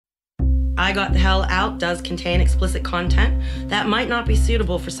I Got the Hell Out does contain explicit content that might not be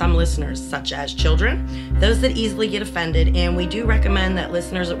suitable for some listeners, such as children, those that easily get offended, and we do recommend that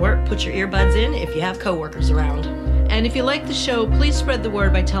listeners at work put your earbuds in if you have coworkers around. And if you like the show, please spread the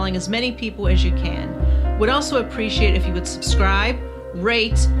word by telling as many people as you can. Would also appreciate if you would subscribe,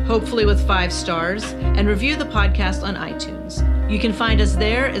 rate, hopefully with 5 stars, and review the podcast on iTunes. You can find us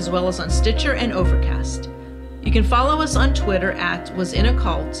there as well as on Stitcher and Overcast. You can follow us on Twitter at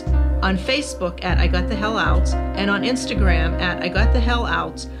WasInACult, on Facebook at I Got the Hell Out, and on Instagram at I Got the Hell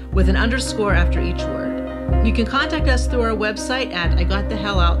Out with an underscore after each word. You can contact us through our website at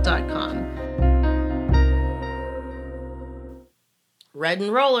IGotTheHellOut.com. Red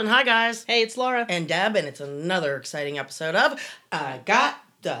and rolling. Hi, guys. Hey, it's Laura. And Deb, and it's another exciting episode of I Got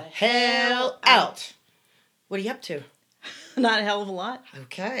the Hell Out. What are you up to? Not a hell of a lot.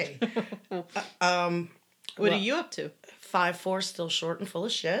 Okay. What are you up to? 5'4", still short and full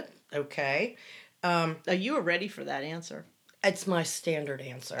of shit. Okay. You were ready for that answer. It's my standard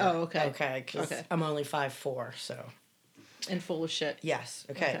answer. Oh, okay. Okay, because I'm only 5'4", so. And full of shit. Yes.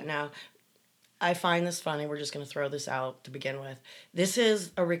 Okay. Now, I find this funny. We're just going to throw this out to begin with. This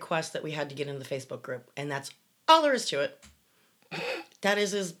is a request that we had to get into the Facebook group, and that's all there is to it. That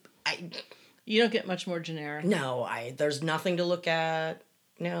is You don't get much more generic. No, there's nothing to look at.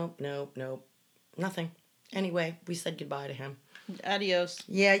 No. Nothing. Anyway, we said goodbye to him. Adios.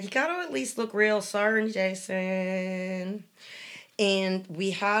 Yeah, you got to at least look real. Sorry, Jason. And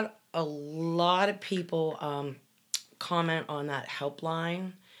we had a lot of people comment on that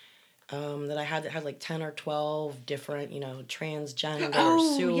helpline that I had that had like 10 or 12 different,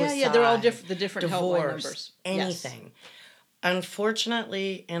 transgender, suicide, yeah, they're all different. The different divorce, helpline numbers. Anything. Yes.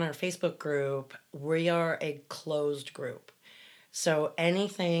 Unfortunately, in our Facebook group, we are a closed group. So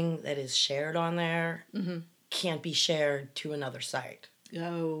anything that is shared on there can't be shared to another site.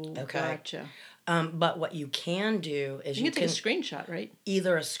 Oh, okay. Gotcha. But what you can do is you can take a screenshot, right?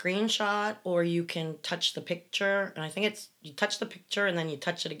 Either a screenshot or you can touch the picture. And I think it's you touch the picture and then you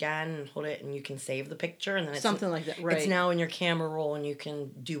touch it again and hold it and you can save the picture. And then it's something like that, right? It's now in your camera roll and you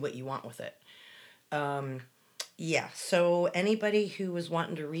can do what you want with it. Yeah, so anybody who was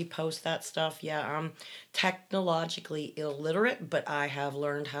wanting to repost that stuff, I'm technologically illiterate, but I have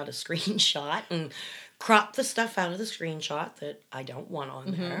learned how to screenshot and crop the stuff out of the screenshot that I don't want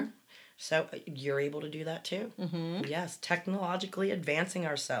on there. So you're able to do that too? Mm-hmm. Yes, technologically advancing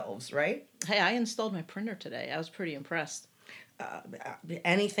ourselves, right? Hey, I installed my printer today. I was pretty impressed.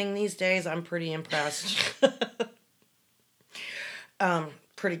 Anything these days, I'm pretty impressed.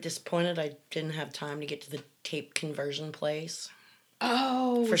 Pretty disappointed I didn't have time to get to the tape conversion place.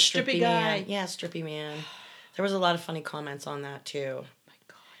 Oh, for Strippy Guy. Man. Yeah, Strippy Man. There was a lot of funny comments on that too. Oh my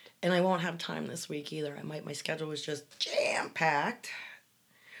God. And I won't have time this week either. My schedule was just jam-packed.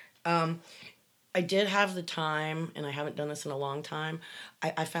 I did have the time, and I haven't done this in a long time.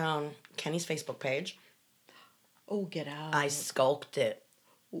 I found Kenny's Facebook page. Oh, get out. I skulked it.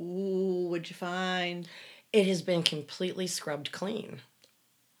 Ooh, what'd you find? It has been completely scrubbed clean.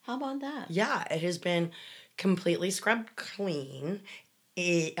 How about that? Yeah, it has been completely scrubbed clean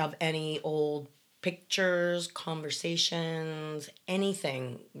of any old pictures, conversations,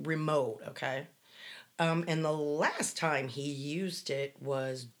 anything remote, okay? And the last time he used it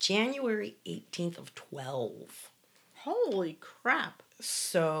was January 18th of 12. Holy crap.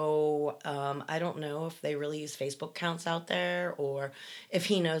 So I don't know if they really use Facebook accounts out there or if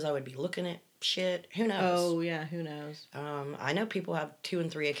he knows I would be looking at shit. Who knows? Oh, yeah, who knows? I know people have 2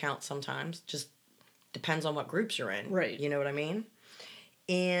 and 3 accounts sometimes. Just depends on what groups you're in. Right. You know what I mean?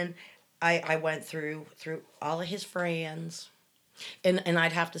 And I went through all of his friends. And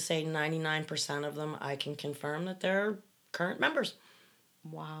I'd have to say 99% of them I can confirm that they're current members.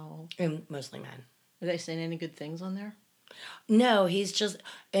 Wow. And mostly men. Are they saying any good things on there? No, he's just...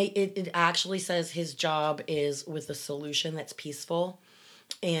 It actually says his job is with a solution that's peaceful.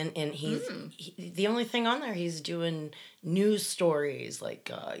 And he's the only thing on there, he's doing news stories like,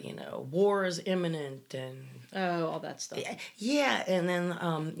 war is imminent and... Oh, all that stuff. Yeah, and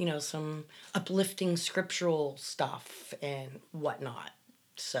then, some uplifting scriptural stuff and whatnot.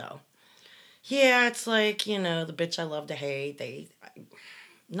 So, yeah, it's like, the bitch I love to hate.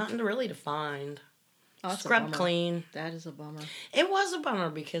 Nothing really to find. Oh, scrubbed clean. That is a bummer. It was a bummer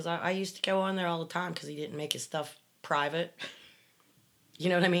because I used to go on there all the time because he didn't make his stuff private. You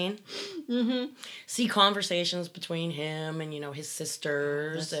know what I mean? Mm-hmm. See conversations between him and, his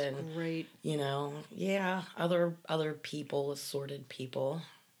sisters. That's and great. Other people, assorted people.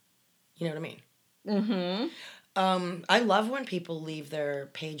 You know what I mean? Mm-hmm. I love when people leave their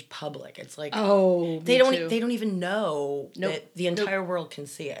page public. It's like they don't even know Nope. that the entire world can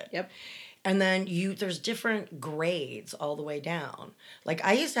see it. Yep. And then there's different grades all the way down. Like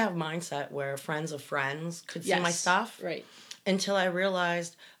I used to have a mindset where friends of friends could see my stuff. Right. Until I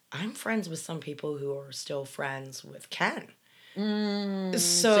realized I'm friends with some people who are still friends with Ken. So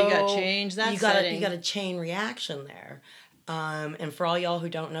you got to change that setting. You got a chain reaction there. And for all y'all who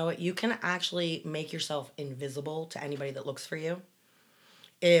don't know it, you can actually make yourself invisible to anybody that looks for you.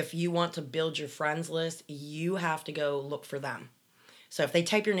 If you want to build your friends list, you have to go look for them. So if they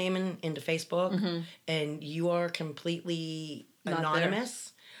type your name into Facebook and you are completely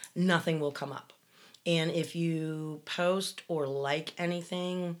anonymous, nothing will come up. And if you post or like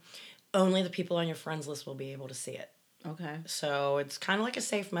anything, only the people on your friends list will be able to see it. Okay. So it's kind of like a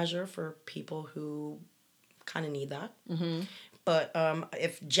safe measure for people who kind of need that. Mm-hmm. But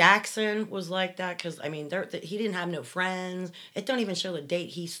if Jackson was like that, because, I mean, he didn't have no friends. It don't even show the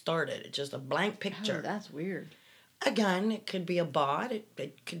date he started. It's just a blank picture. Oh, that's weird. Again, it could be a bot.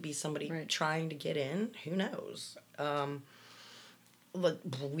 It could be somebody trying to get in. Who knows?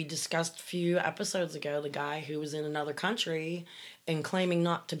 We discussed a few episodes ago the guy who was in another country and claiming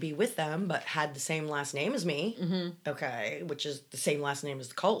not to be with them, but had the same last name as me. Mm-hmm. Okay, which is the same last name as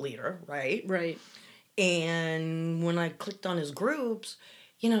the cult leader, right? Right. And when I clicked on his groups,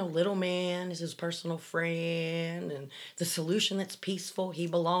 Little Man is his personal friend, and the Solution That's Peaceful he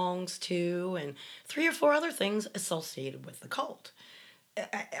belongs to, and 3 or 4 other things associated with the cult.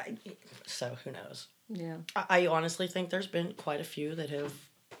 So who knows? Yeah. I honestly think there's been quite a few that have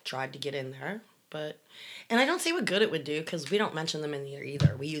tried to get in there, and I don't see what good it would do because we don't mention them in there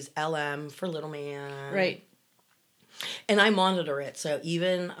either. We use LM for Little Man. Right. And I monitor it, so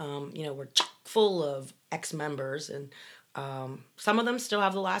even, we're chock full of ex-members, and some of them still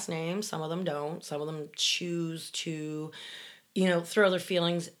have the last name, some of them don't. Some of them choose to, throw their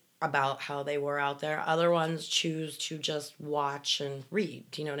feelings about how they were out there. Other ones choose to just watch and read.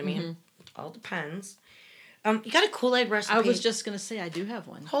 Do you know what I mean? Mm-hmm. All depends. You got a Kool-Aid recipe? I was just going to say, I do have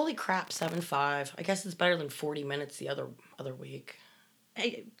one. Holy crap, 7.5. I guess it's better than 40 minutes the other week.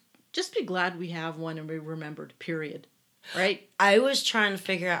 Hey, just be glad we have one and we remembered, period. Right? I was trying to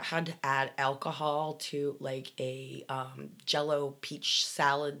figure out how to add alcohol to like a Jell-O peach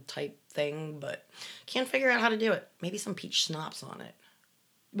salad type thing, but can't figure out how to do it. Maybe some peach schnapps on it.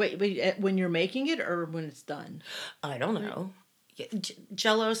 Wait, when you're making it or when it's done? I don't know.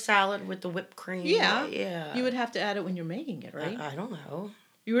 Jell-O salad with the whipped cream. Yeah. You would have to add it when you're making it, right? I don't know.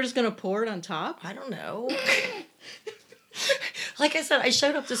 You were just going to pour it on top? I don't know. Like I said, I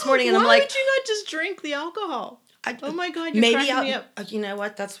showed up this morning and I'm like... Why would you not just drink the alcohol? Oh my God, you're cracking me up. You know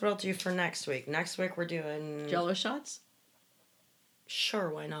what? That's what I'll do for next week. Next week we're doing... Jell-O shots?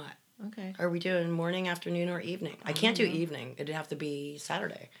 Sure, why not? Okay. Are we doing morning, afternoon, or evening? I can't do evening. It'd have to be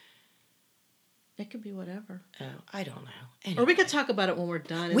Saturday. It could be whatever. Oh, I don't know. Anyway. Or we could talk about it when we're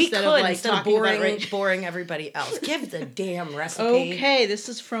done. Instead of boring everybody else. Give the damn recipe. Okay, this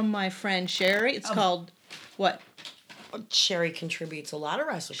is from my friend Sherry. It's called what? Sherry contributes a lot of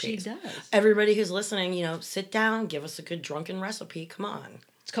recipes. She does. Everybody who's listening, sit down, give us a good drunken recipe. Come on.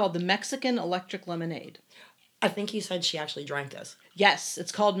 It's called the Mexican Electric Lemonade. I think you said she actually drank this. Yes,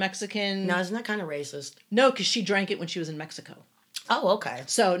 it's called Mexican... Now, isn't that kind of racist? No, because she drank it when she was in Mexico. Oh, okay.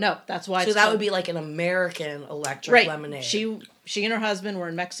 So, no, that's why So that would be like an American electric lemonade. She and her husband were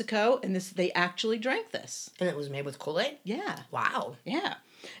in Mexico, and they actually drank this. And it was made with Kool-Aid? Yeah. Wow. Yeah.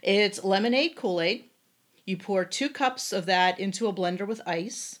 It's lemonade Kool-Aid. You pour 2 cups of that into a blender with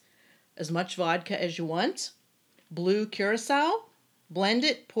ice, as much vodka as you want, blue curacao, blend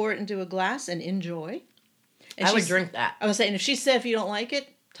it, pour it into a glass, and enjoy. And I would drink that. I was saying, if she said if you don't like it,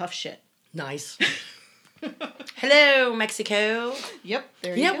 tough shit. Nice. Hello, Mexico. Yep,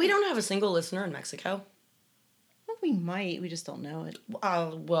 there you go. Yeah, we don't have a single listener in Mexico. Well, we might. We just don't know it.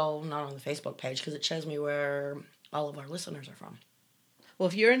 Well, not on the Facebook page, because it shows me where all of our listeners are from. Well,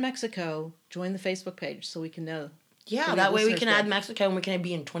 if you're in Mexico, join the Facebook page so we can know. Yeah, that way we can add Mexico and we can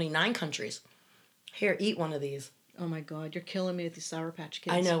be in 29 countries. Here, eat one of these. Oh my God, you're killing me with these Sour Patch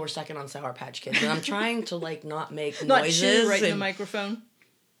Kids. I know, we're second on Sour Patch Kids, and I'm trying to not make not noises. Chew right in the microphone.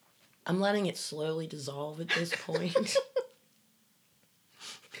 I'm letting it slowly dissolve at this point.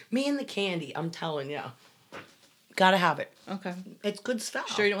 Me and the candy, I'm telling you. Gotta have it. Okay. It's good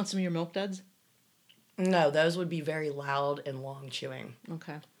stuff. Sure you don't want some of your Milk Duds? No, those would be very loud and long chewing.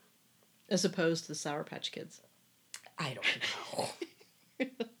 Okay. As opposed to the Sour Patch Kids. I don't know.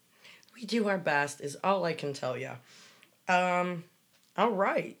 We do our best is all I can tell you. All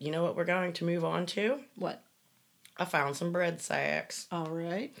right. You know what we're going to move on to? What? I found some bread sacks. All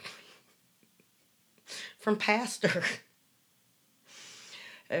right. from Pastor.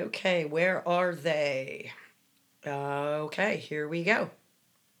 Okay, where are they? Okay, here we go.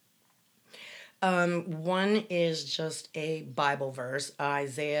 One is just a Bible verse,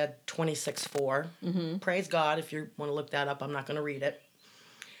 Isaiah 26:4. Praise God. If you want to look that up, I'm not going to read it.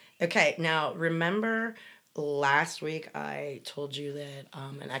 Okay, now remember last week I told you that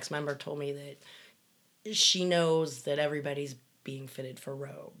an ex-member told me that she knows that everybody's being fitted for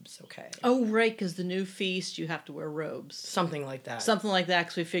robes, okay? Oh, right, because the new feast, you have to wear robes. Something like that. Something like that,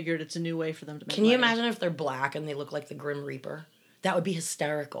 because we figured it's a new way for them to make Can you money. imagine if they're black and they look like the Grim Reaper? That would be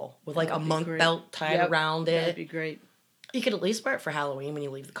hysterical, with like a That'd be monk great. belt tied around it. That'd be great. You could at least wear it for Halloween when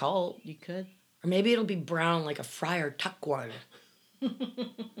you leave the cult. You could. Or maybe it'll be brown like a Friar Tuck one.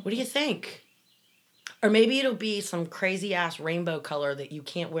 What do you think? Or maybe it'll be some crazy ass rainbow color that you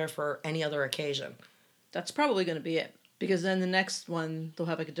can't wear for any other occasion. That's probably going to be it. Because then the next one, they'll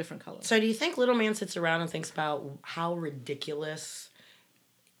have like a different color. So do you think little man sits around and thinks about how ridiculous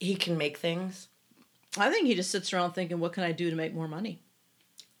he can make things? I think he just sits around thinking, what can I do to make more money?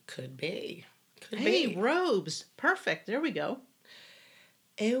 Could be. Hey, robes. Perfect. There we go.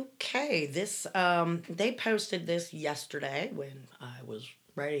 Okay, this they posted this yesterday when I was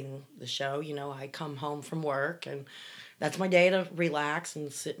writing the show. You know, I come home from work and that's my day to relax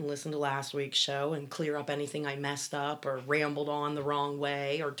and sit and listen to last week's show and clear up anything I messed up or rambled on the wrong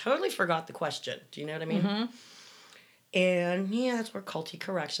way or totally forgot the question. Do you know what I mean? Mm-hmm. And yeah, that's where culty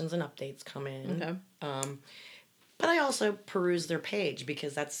corrections and updates come in. Okay. But I also peruse their page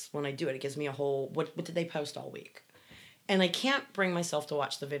because that's when I do it. It gives me a whole, what did they post all week? And I can't bring myself to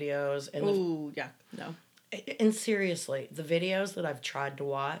watch the videos. And Ooh, yeah, no. And seriously, the videos that I've tried to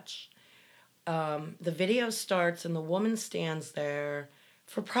watch, the video starts and the woman stands there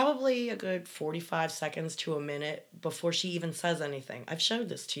for probably a good 45 seconds to a minute before she even says anything. I've showed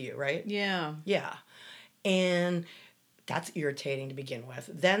this to you, right? Yeah. Yeah. And that's irritating to begin with.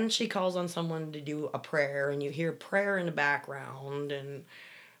 Then she calls on someone to do a prayer and you hear prayer in the background and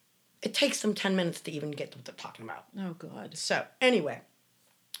it takes them 10 minutes to even get to what they're talking about. Oh, God. So, anyway,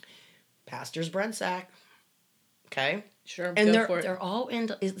 Pastor's bread sack. Okay? Sure, and go for it. they're all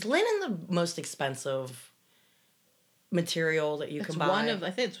into... Is linen the most expensive material that you can buy?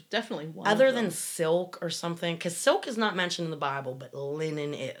 I think it's definitely one Other of them. than silk or something? Because silk is not mentioned in the Bible, but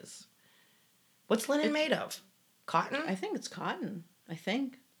linen is. What's linen made of? Cotton? I think it's cotton. I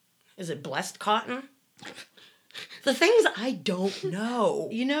think. Is it blessed cotton? The things I don't know.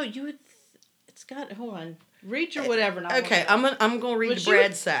 You know, you would... It's got... Hold on. Read your whatever. Okay, I'm going to read the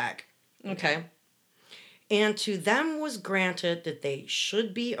bread sack. Okay. And to them was granted that they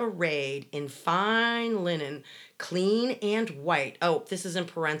should be arrayed in fine linen, clean and white. Oh, this is in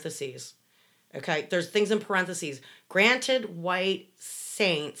parentheses. Okay, there's things in parentheses. Granted white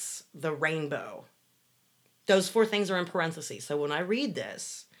saints the rainbow. Those 4 things are in parentheses. So when I read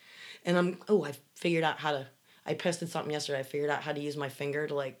this, and I figured out how to... I posted something yesterday. I figured out how to use my finger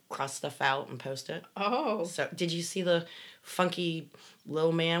to like cross stuff out and post it. Oh. So did you see the funky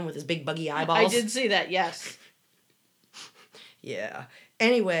little man with his big buggy eyeballs? I did see that, yes. Yeah.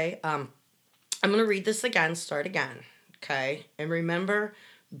 Anyway, I'm going to read this again, start again. Okay? And remember,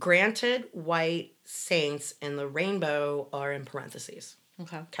 granted white saints and the rainbow are in parentheses.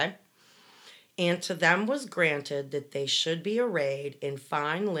 Okay. Okay? And to them was granted that they should be arrayed in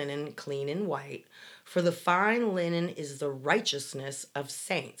fine linen, clean and white, for the fine linen is the righteousness of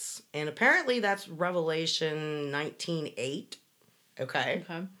saints. And apparently that's Revelation 19:8. Okay?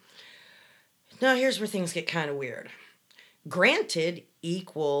 Okay. Now here's where things get kind of weird. Granted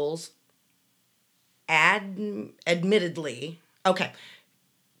equals admittedly. Okay.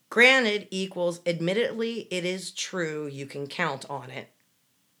 Granted equals admittedly it is true, you can count on it.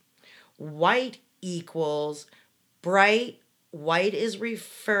 White equals bright. White is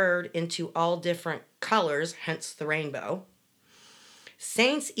referred into all different colors, hence the rainbow.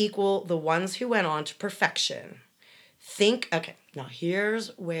 Saints equal the ones who went on to perfection. Okay, now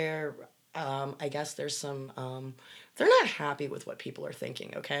here's where I guess there's some, they're not happy with what people are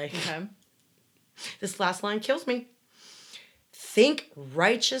thinking, okay? Okay. This last line kills me. Think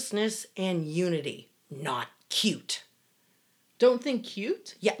righteousness and unity, not cute. Don't think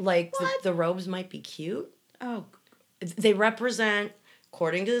cute? Yeah, like the robes might be cute. Oh. They represent,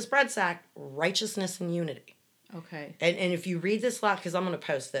 according to this bread sack, righteousness and unity. Okay. And if you read this lot, because I'm going to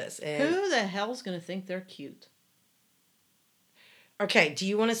post this. And, who the hell's going to think they're cute? Okay, do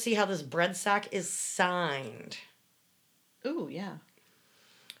you want to see how this bread sack is signed? Ooh, yeah.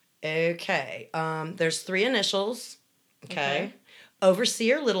 Okay. There's 3 initials. Okay.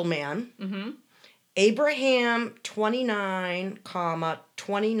 Overseer, little man. Mm-hmm. Abraham 29,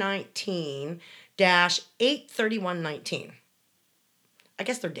 2019 8/31/19. I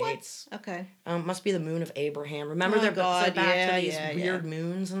guess they're dates. Okay. Must be the moon of Abraham. Remember Oh, they're God, back yeah, to these yeah, weird yeah.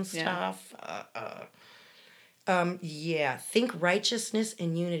 moons and Yeah. stuff. Yeah. Think righteousness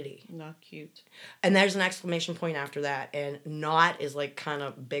and unity. Not cute. And there's an exclamation point after that. And not is like kind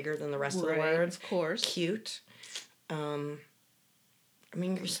of bigger than the rest of the words. Of course. Cute. I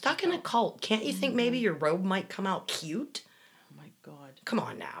mean, you're stuck in a cult. Can't you think maybe your robe might come out cute? Oh my God. Come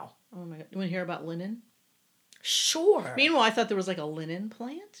on now. Oh my God. You want to hear about linen? Sure. Meanwhile, I thought there was like a linen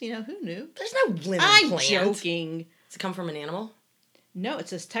plant. You know, who knew? There's no linen I'm plant. joking. Does it come from an animal? No, it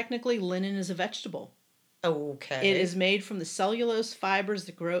says technically linen is a vegetable. Okay. It is made from the cellulose fibers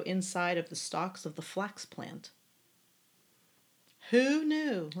that grow inside of the stalks of the flax plant. Who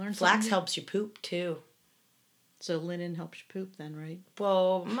knew? Learn Flax something. helps you poop too. So linen helps you poop then, right?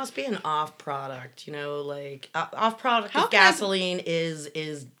 Well, it must be an off product, you know, like off product How of can I- gasoline is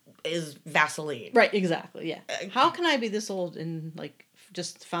Vaseline. Right, exactly, yeah. How can I be this old and like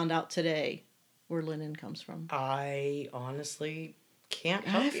just found out today where linen comes from? I honestly can't I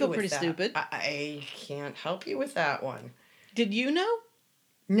help you feel with pretty that. stupid. I can't help you with that one. Did you know?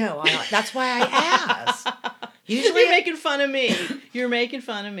 No, that's why I asked. Usually, You're making fun of me. You're making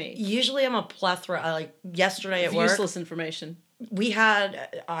fun of me. Usually I'm a plethora. Like yesterday at work, Useless information.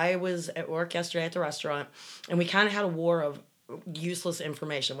 I was at work yesterday at the restaurant, and we kind of had a war of useless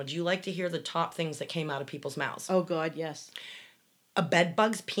information. Would you like to hear the top things that came out of people's mouths? Oh God, yes. A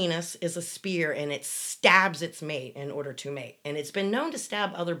bedbug's penis is a spear, and it stabs its mate in order to mate. And it's been known to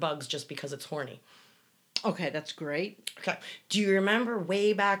stab other bugs just because it's horny. Okay, that's great. Okay. Do you remember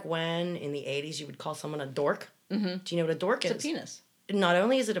way back when, in the 80s, you would call someone a dork? Mm-hmm. Do you know what a dork is? It's a penis. Not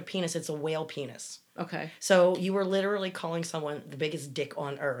only is it a penis, it's a whale penis. Okay. So you were literally calling someone the biggest dick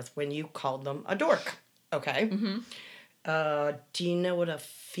on earth when you called them a dork. Okay. Mm-hmm. Do you know what a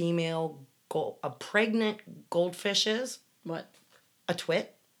pregnant goldfish is? What? A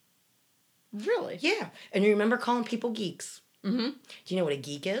twit. Really? Yeah. And you remember calling people geeks. Mm-hmm. Do you know what a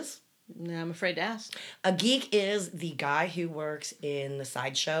geek is? No, I'm afraid to ask. A geek is the guy who works in the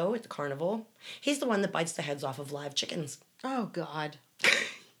sideshow at the carnival. He's the one that bites the heads off of live chickens. Oh God.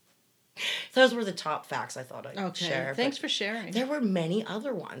 Those were the top facts I thought I'd share. Okay. Thanks for sharing. There were many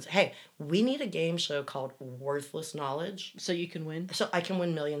other ones. Hey, we need a game show called Worthless Knowledge. So you can win. So I can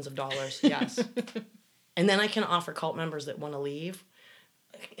win millions of dollars, yes. And then I can offer cult members that want to leave,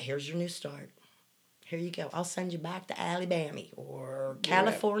 here's your new start. Here you go. I'll send you back to Alabama or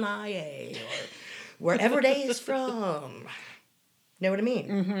California or wherever they is from. Know what I mean?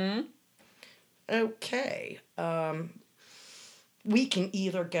 Mm-hmm. Okay. We can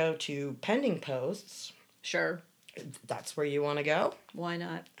either go to pending posts. Sure. That's where you want to go? Why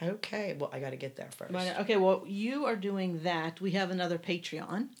not? Okay. Well, I got to get there first. Why not? Okay, well, you are doing that. We have another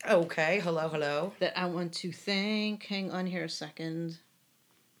Patreon Okay. Hello. that I want to thank. Hang on here a second.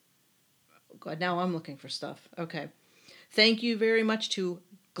 Oh, God, now I'm looking for stuff. Okay. Thank you very much to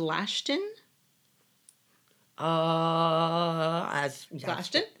Glashton.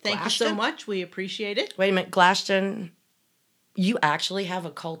 Glashton. Thank you so much. We appreciate it. Wait a minute. Glashton, you actually have a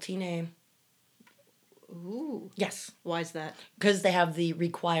culty name. Ooh. Yes. Why is that? Because they have the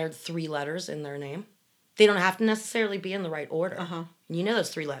required 3 letters in their name. They don't have to necessarily be in the right order. Uh-huh. You know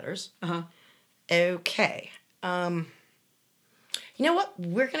those 3 letters. Uh-huh. Okay. You know what?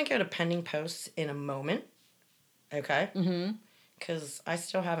 We're going to go to pending posts in a moment. Okay? Mm-hmm. Because I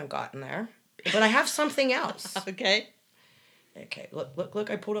still haven't gotten there. But I have something else. Okay. Okay. Look.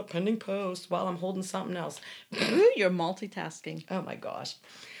 I pulled up pending posts while I'm holding something else. Ooh, you're multitasking. Oh, my gosh.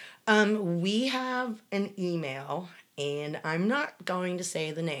 We have an email, and I'm not going to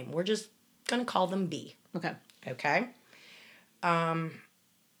say the name. We're just going to call them B. Okay. Okay? Did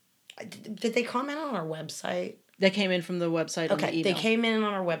they comment on our website? They came in from the website on the email. They came in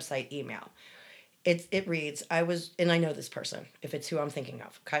on our website email. It reads, and I know this person, if it's who I'm thinking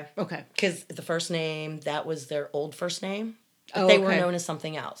of, okay? Okay. Because the first name, that was their old first name. But Oh, they were okay. known as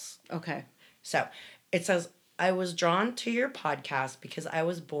something else. Okay. So, it says, I was drawn to your podcast because I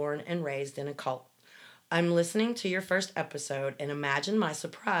was born and raised in a cult. I'm listening to your first episode and imagine my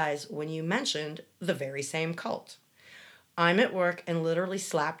surprise when you mentioned the very same cult. I'm at work and literally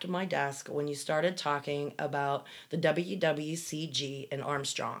slapped my desk when you started talking about the WWCG and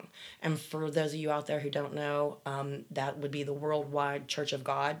Armstrong. And for those of you out there who don't know, that would be the Worldwide Church of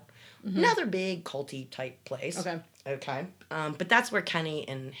God. Mm-hmm. Another big culty type place. Okay. But that's where Kenny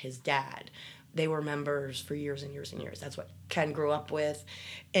and his dad, they were members for years and years and years. That's what Ken grew up with.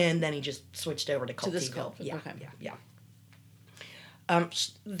 And then he just switched over to Culty. To this cult. Yeah, Okay. Yeah.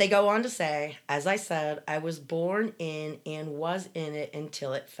 They go on to say, as I said, I was born in and was in it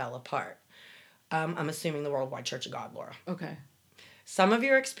until it fell apart. I'm assuming the Worldwide Church of God, Laura. Okay. Some of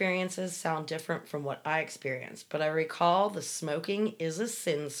your experiences sound different from what I experienced, but I recall the smoking is a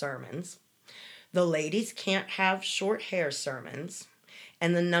sin sermons, the ladies can't have short hair sermons,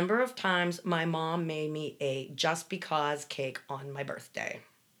 and the number of times my mom made me a just because cake on my birthday.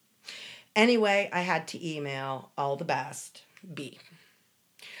 Anyway, I had to email all the best, B.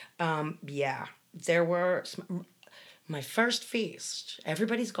 Yeah, there were my first feast.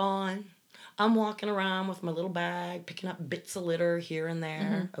 Everybody's gone. I'm walking around with my little bag, picking up bits of litter here and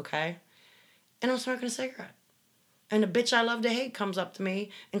there, okay? And I'm smoking a cigarette. And the bitch I love to hate comes up to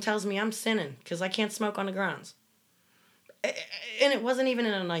me and tells me I'm sinning because I can't smoke on the grounds. And it wasn't even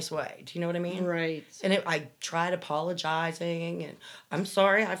in a nice way. Do you know what I mean? Right. And I tried apologizing and I'm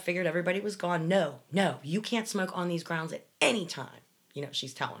sorry. I figured everybody was gone. No, you can't smoke on these grounds at any time. You know,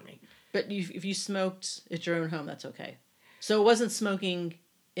 she's telling me. But if you smoked at your own home, that's okay. So it wasn't smoking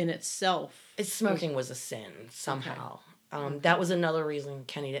in itself. Smoking was a sin somehow. Okay. That was another reason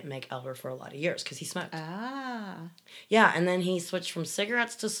Kenny didn't make Elder for a lot of years because he smoked. Ah. Yeah, and then he switched from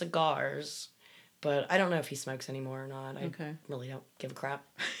cigarettes to cigars. But I don't know if he smokes anymore or not. I really don't give a crap.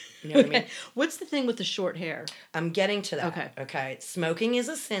 You know what I mean? What's the thing with the short hair? I'm getting to that. Okay. Okay. Smoking is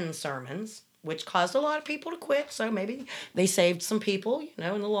a sin sermons, which caused a lot of people to quit. So maybe they saved some people, you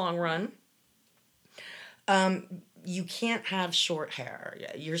know, in the long run. You can't have short hair.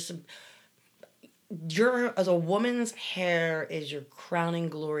 As a woman's hair is your crowning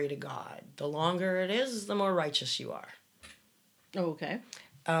glory to God. The longer it is, the more righteous you are. Oh, okay.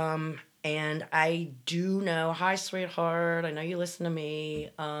 And I do know, hi, sweetheart, I know you listen to me.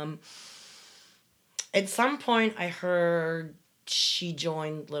 At some point, I heard she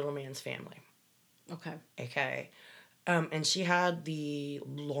joined Little Man's family. Okay. And she had the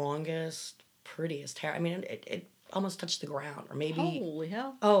longest, prettiest hair. I mean, it almost touched the ground, or maybe... Holy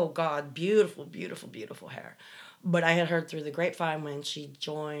hell. Oh, God, beautiful, beautiful, beautiful hair. But I had heard through the grapevine when she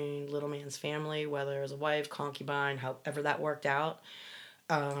joined Little Man's family, whether as a wife, concubine, however that worked out,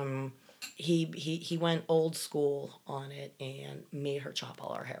 he went old school on it and made her chop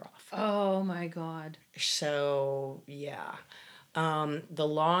all her hair off. Oh, my God. So, yeah. The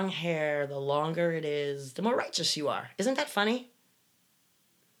long hair, the longer it is, the more righteous you are. Isn't that funny?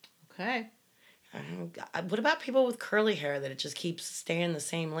 Okay. What about people with curly hair that it just keeps staying the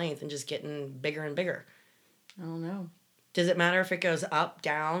same length and just getting bigger and bigger? I don't know. Does it matter if it goes up,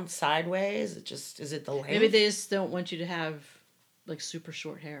 down, sideways? Is it the length? Maybe they just don't want you to have, like, super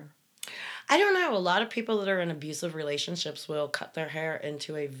short hair. I don't know. A lot of people that are in abusive relationships will cut their hair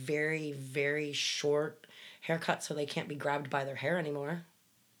into a very, very short haircut so they can't be grabbed by their hair anymore.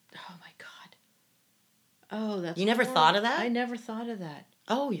 Oh, my God. Oh, that's You never thought of that? I never thought of that.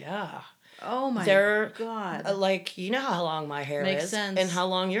 Oh, yeah. Oh, my God. Like, you know how long my hair Makes is. sense. And how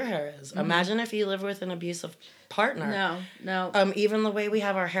long your hair is. Mm-hmm. Imagine if you live with an abusive partner. No. Even the way we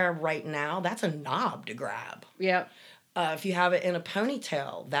have our hair right now, that's a knob to grab. Yep. If you have it in a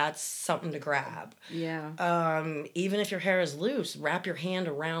ponytail, that's something to grab. Yeah. Even if your hair is loose, wrap your hand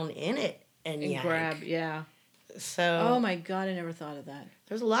around in it and yank. Grab, yeah. So. Oh my God, I never thought of that.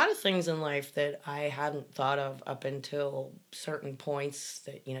 There's a lot of things in life that I hadn't thought of up until certain points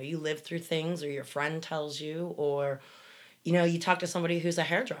that, you know, you live through things or your friend tells you, or, you know, you talk to somebody who's a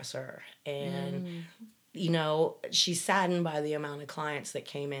hairdresser and, you know, she's saddened by the amount of clients that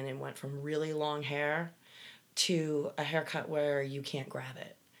came in and went from really long hair to a haircut where you can't grab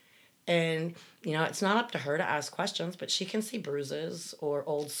it. And, you know, it's not up to her to ask questions, but she can see bruises or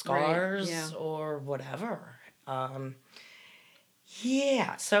old scars or whatever.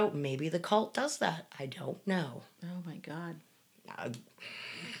 Yeah, so maybe the cult does that. I don't know. Oh, my God.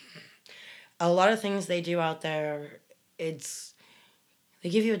 A lot of things they do out there, they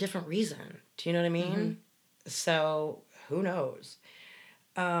give you a different reason. Do you know what I mean? Mm-hmm. So, who knows?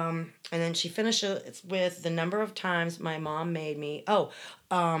 And then she finishes with the number of times my mom made me...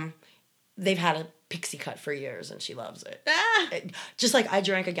 they've had a pixie cut for years and she loves it. Just like I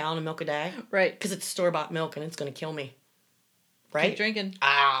drank a gallon of milk a day. Right. Because it's store-bought milk and it's going to kill me. Right? Keep drinking.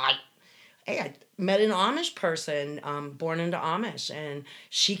 Hey, I met an Amish person, born into Amish, and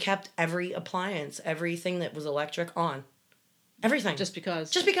she kept every appliance, everything that was electric on. Everything. Just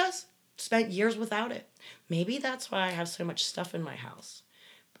because. Just because. Spent years without it. Maybe that's why I have so much stuff in my house.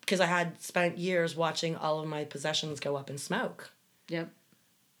 Because I had spent years watching all of my possessions go up in smoke. Yep.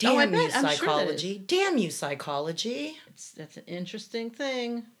 Damn you, psychology. Damn you, psychology. That's an interesting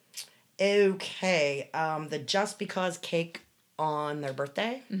thing. Okay. The Just Because cake on their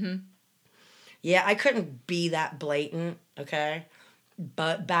birthday. Mm-hmm. Yeah, I couldn't be that blatant, okay?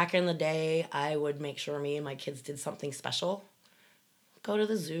 But back in the day, I would make sure me and my kids did something special. Go to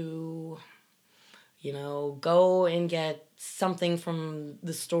the zoo. Go and get something from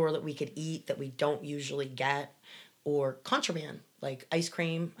the store that we could eat that we don't usually get, or contraband, like ice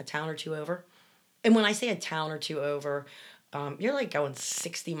cream, a town or two over. And when I say a town or two over, you're like going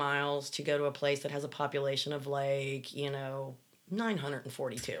 60 miles to go to a place that has a population of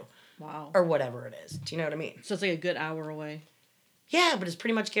 942. Wow. Or whatever it is. Do you know what I mean? So it's like a good hour away. Yeah, but it's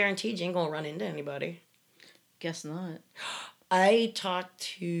pretty much guaranteed you ain't gonna run into anybody. Guess not. I talked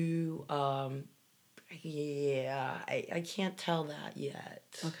to, I can't tell that yet.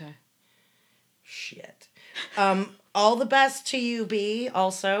 Okay. Shit. All the best to you, B.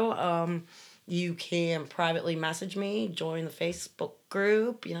 Also, you can privately message me, join the Facebook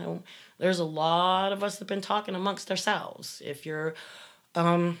group. There's a lot of us that have been talking amongst ourselves. If you're,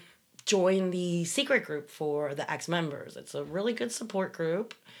 join the secret group for the ex-members. It's a really good support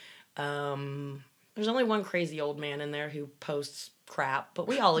group. There's only one crazy old man in there who posts crap, but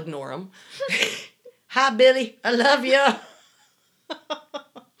we all ignore him. Hi, Billy. I love you.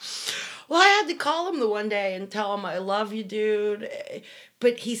 Well, I had to call him the one day and tell him I love you, dude.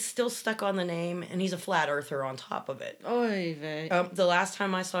 But he's still stuck on the name, and he's a flat earther on top of it. Oy vey. The last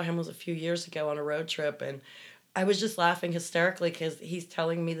time I saw him was a few years ago on a road trip, and I was just laughing hysterically because he's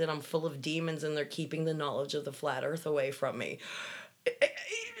telling me that I'm full of demons and they're keeping the knowledge of the flat earth away from me.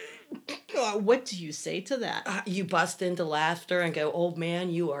 What do you say to that? You bust into laughter and go, old man,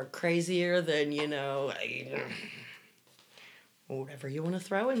 you are crazier than, whatever you want to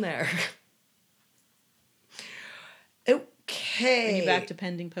throw in there. Okay. Are you back to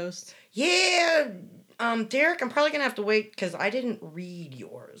pending posts? Yeah. Derek, I'm probably going to have to wait because I didn't read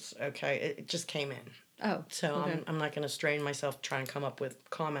yours. Okay. It just came in. Oh. So okay. I'm not going to strain myself to try and come up with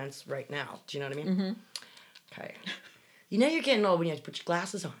comments right now. Do you know what I mean? Mm-hmm. Okay. You're getting old when you have to put your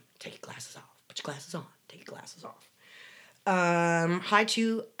glasses on. Take your glasses off. Put your glasses on. Take your glasses off. Hi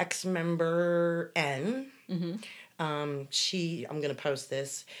to ex-member N. Mm-hmm. I'm going to post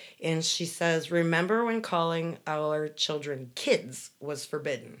this, and she says, remember when calling our children kids was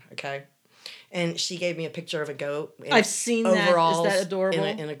forbidden, okay? And she gave me a picture of a goat. I've seen that. Is that adorable?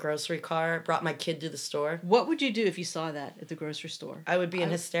 In a grocery car. Brought my kid to the store. What would you do if you saw that at the grocery store? I would be in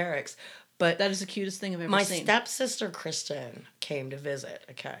hysterics. But that is the cutest thing I've ever seen. My stepsister, Kristen, came to visit,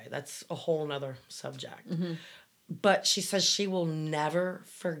 okay? That's a whole nother subject. Mm-hmm. But she says she will never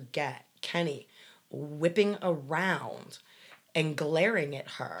forget Kenny whipping around and glaring at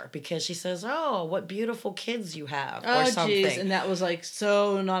her because she says, oh, what beautiful kids you have, or something. Geez. And that was like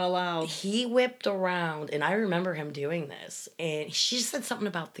so not allowed. He whipped around, and I remember him doing this, and she said something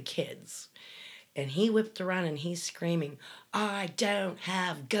about the kids. And he whipped around and he's screaming, I don't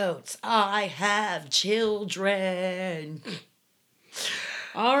have goats, I have children.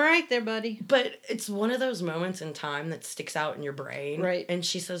 All right there, buddy. But it's one of those moments in time that sticks out in your brain. Right. And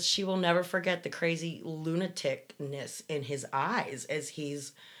she says she will never forget the crazy lunaticness in his eyes as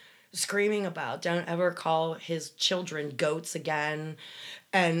he's screaming about don't ever call his children goats again,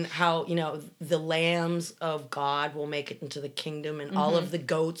 and how, the lambs of God will make it into the kingdom, and all of the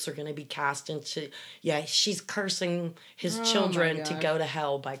goats are going to be cast into, she's cursing his children to go to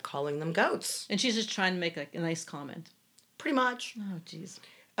hell by calling them goats. And she's just trying to make a nice comment. Pretty much. Oh, jeez.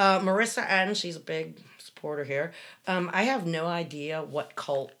 Marissa N., she's a big supporter here. I have no idea what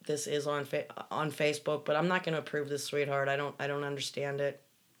cult this is on Facebook, but I'm not going to approve this, sweetheart. I don't understand it.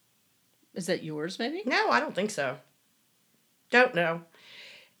 Is that yours, maybe? No, I don't think so. Don't know.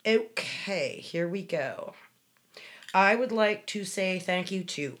 Okay, here we go. I would like to say thank you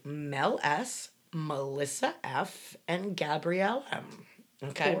to Mel S., Melissa F., and Gabrielle M.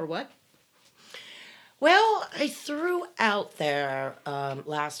 Okay. For what? Well, I threw out there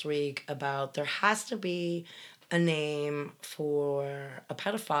last week about there has to be a name for a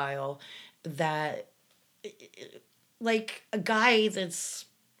pedophile that, like a guy that's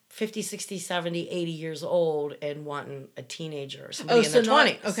 50, 60, 70, 80 years old and wanting a teenager or somebody in their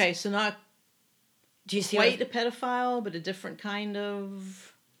 20s. Okay, so not do you see quite a pedophile, but a different kind of...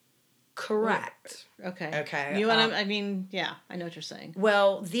 Correct. Okay. You know what I mean, yeah, I know what you're saying.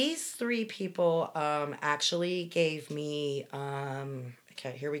 Well, these three people actually gave me,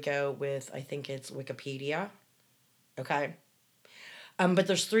 okay, here we go with, I think it's Wikipedia. Okay. But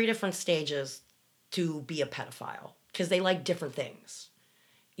there's 3 different stages to be a pedophile because they like different things.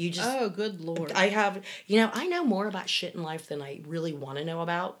 You just... Oh, good Lord. I know more about shit in life than I really want to know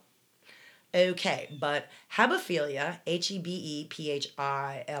about. Okay, but hebephilia,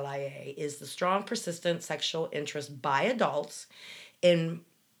 Hebephilia, is the strong, persistent sexual interest by adults in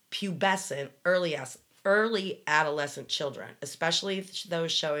pubescent, early adolescent children, especially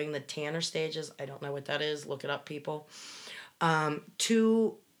those showing the Tanner stages. I don't know what that is. Look it up, people.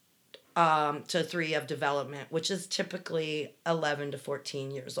 To to 3 of development, which is typically 11 to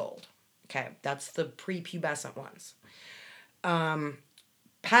 14 years old. Okay, that's the prepubescent ones.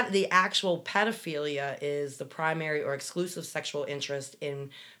 The actual pedophilia is the primary or exclusive sexual interest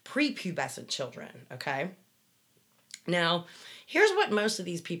in prepubescent children. Okay. Now, here's what most of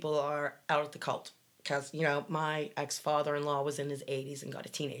these people are out of the cult. Because, my ex-father-in-law was in his 80s and got a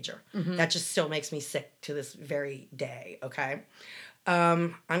teenager. That just still makes me sick to this very day, okay?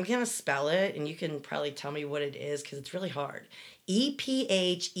 I'm going to spell it, and you can probably tell me what it is, because it's really hard.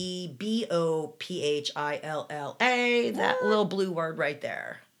 EPHEBOPHILLA. That little blue word right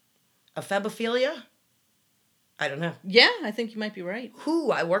there. Ephebophilia? I don't know. Yeah, I think you might be right.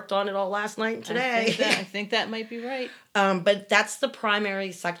 I worked on it all last night and today. I think that might be right. But that's the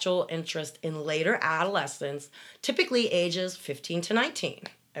primary sexual interest in later adolescence, typically ages 15 to 19.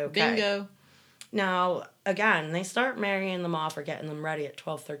 Okay. Bingo. Now, again, they start marrying them off or getting them ready at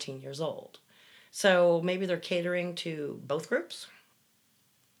 12, 13 years old. So maybe they're catering to both groups.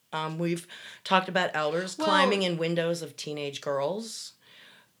 We've talked about elders climbing in windows of teenage girls.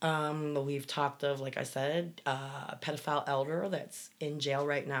 We've talked of, like I said, a pedophile elder that's in jail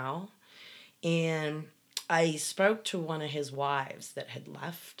right now. And I spoke to one of his wives that had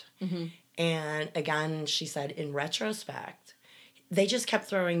left. Mm-hmm. And again, she said, in retrospect, they just kept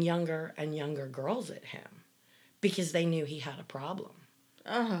throwing younger and younger girls at him because they knew he had a problem.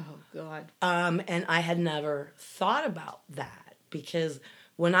 Oh, God. And I had never thought about that because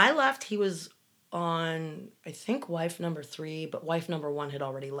when I left, he was on, I think, wife number 3, but wife number 1 had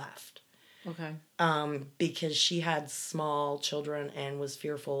already left. Okay. Because she had small children and was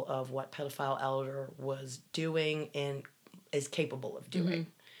fearful of what pedophile elder was doing and is capable of doing. Mm-hmm.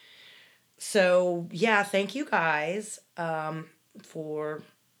 So, yeah, thank you guys for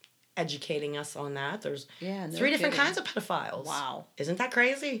educating us on that. There's 3 different kinds of pedophiles. Wow. Isn't that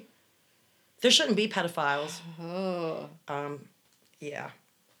crazy? There shouldn't be pedophiles. Oh. Yeah.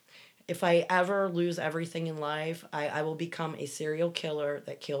 If I ever lose everything in life, I will become a serial killer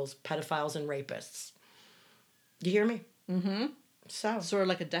that kills pedophiles and rapists. You hear me? Mm-hmm. So. Sort of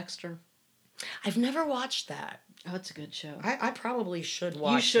like a Dexter. I've never watched that. Oh, it's a good show. I probably should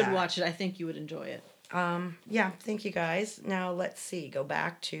watch it. You should watch it. I think you would enjoy it. Yeah, thank you guys. Now, let's see. Go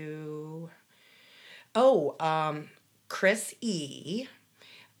back to... Chris E.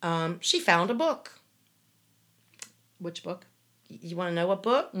 She found a book. Which book? You want to know what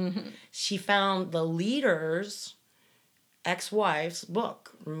book? Mm-hmm. She found the leader's ex-wife's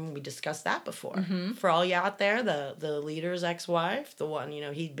book. We discussed that before. Mm-hmm. For all you out there, the leader's ex-wife, the one,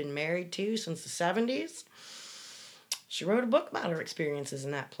 he'd been married to since the 70s, she wrote a book about her experiences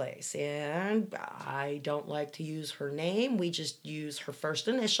in that place. And I don't like to use her name. We just use her first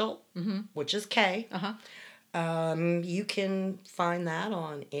initial, which is K. Uh-huh. You can find that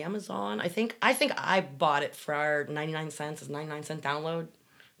on Amazon. I think I bought it for 99 cents. It's 99-cent download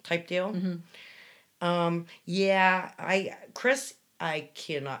type deal. Mm-hmm. Chris, I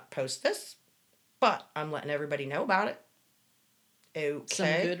cannot post this, but I'm letting everybody know about it. Okay.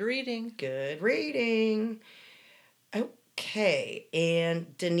 Some good reading. Good reading. Okay.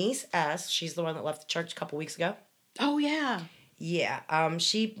 And Denise S., she's the one that left the church a couple weeks ago. Oh, yeah. Yeah.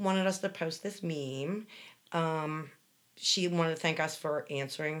 She wanted us to post this meme. She wanted to thank us for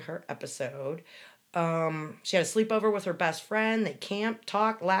answering her episode. She had a sleepover with her best friend. They camped,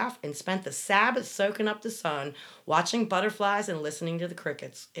 talked, laughed, and spent the Sabbath soaking up the sun, watching butterflies and listening to the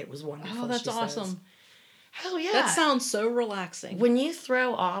crickets. It was wonderful. Oh, that's awesome. Says. Hell yeah. That sounds so relaxing. When you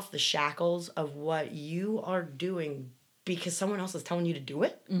throw off the shackles of what you are doing because someone else is telling you to do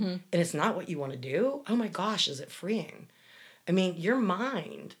it, and it's not what you want to do, oh my gosh, is it freeing. I mean, your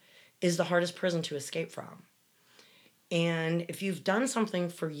mind is the hardest prison to escape from. And if you've done something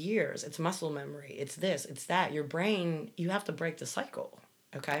for years, it's muscle memory, it's this, it's that. Your brain, you have to break the cycle,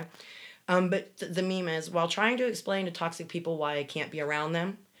 okay? But the meme is, while trying to explain to toxic people why I can't be around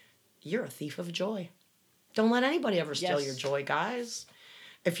them, you're a thief of joy. Don't let anybody ever steal your joy, guys.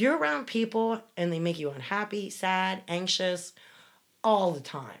 If you're around people and they make you unhappy, sad, anxious, all the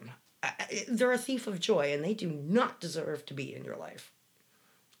time, they're a thief of joy and they do not deserve to be in your life.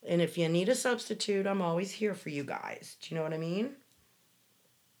 And if you need a substitute, I'm always here for you guys. Do you know what I mean?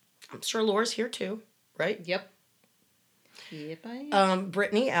 I'm sure Laura's here too, right? Yep, I am.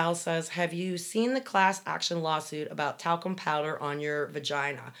 Brittany L. says, have you seen the class action lawsuit about talcum powder on your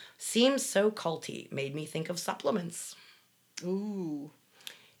vagina? Seems so culty. Made me think of supplements. Ooh.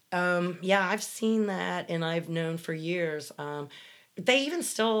 Yeah, I've seen that, and I've known for years. They even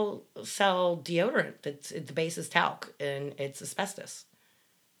still sell deodorant. The base is talc, and it's asbestos.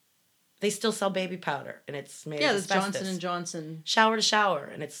 They still sell baby powder, and it's made of Yeah, there's asbestos. Johnson & Johnson. Shower to shower,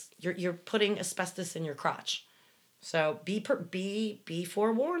 and it's you're putting asbestos in your crotch. So be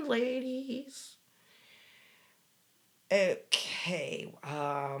forewarned, ladies. Okay,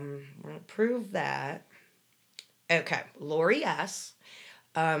 I'm gonna prove that. Okay, Lori S.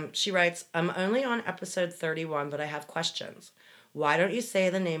 She writes, I'm only on episode 31, but I have questions. Why don't you say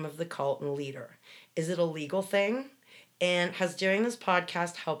the name of the cult and leader? Is it a legal thing? And has doing this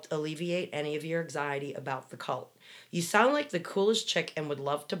podcast helped alleviate any of your anxiety about the cult? You sound like the coolest chick and would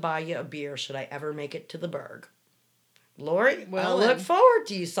love to buy you a beer should I ever make it to the Berg. Lori, Well, I look forward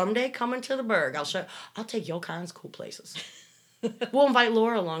to you someday coming to the Berg. I'll take your kinds of cool places. We'll invite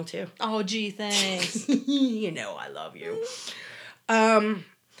Laura along too. Oh, gee, thanks. You know I love you.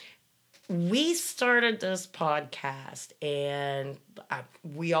 We started this podcast, and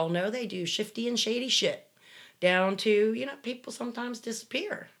we all know they do shifty and shady shit. Down to, people sometimes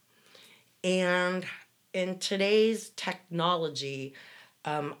disappear. And in today's technology,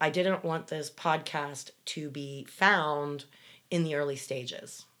 I didn't want this podcast to be found in the early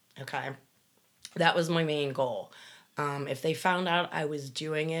stages. Okay? That was my main goal. If they found out I was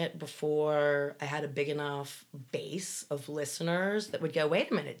doing it before I had a big enough base of listeners that would go,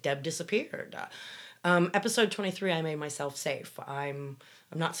 wait a minute, Deb disappeared. Episode 23, I made myself safe. I'm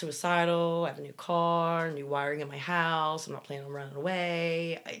not suicidal. I have a new car, new wiring in my house. I'm not planning on running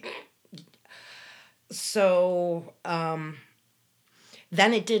away.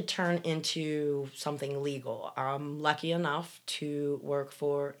 Then it did turn into something legal. I'm lucky enough to work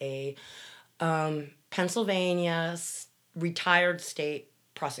for a Pennsylvania retired state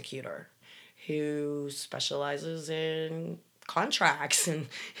prosecutor who specializes in contracts, and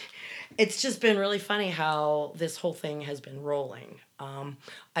it's just been really funny how this whole thing has been rolling.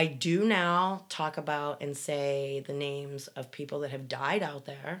 I do now talk about and say the names of people that have died out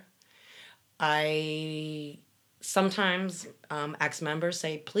there. Sometimes ex-members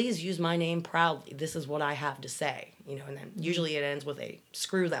say, please use my name proudly. This is what I have to say. And then usually it ends with a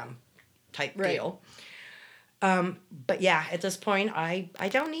screw them type deal. But yeah, at this point, I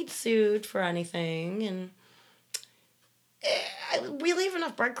don't need sued for anything. And we leave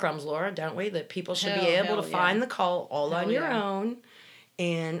enough breadcrumbs, Laura, don't we? That people should be able to find the cult all on your own.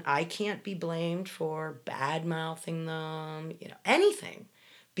 And I can't be blamed for bad-mouthing them, anything.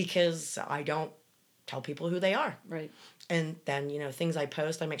 Because I don't tell people who they are. Right. And then, things I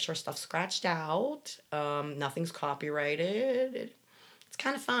post, I make sure stuff's scratched out. Nothing's copyrighted. It's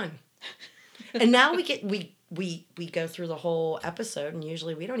kind of fun. And now we go through the whole episode, and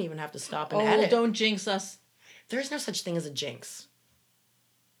usually we don't even have to stop and edit. Oh, don't jinx us. There's no such thing as a jinx.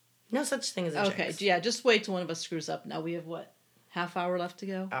 No such thing as a jinx. Okay, yeah, just wait till one of us screws up. Now we have what? Half hour left to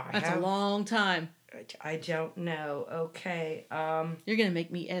go? That's a long time. I don't know. Okay. You're going to make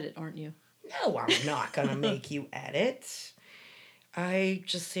me edit, aren't you? No, I'm not going to make you edit. I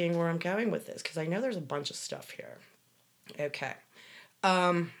just seeing where I'm going with this, because I know there's a bunch of stuff here. Okay.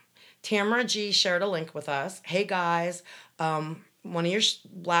 Tamara G shared a link with us. Hey, guys. One of your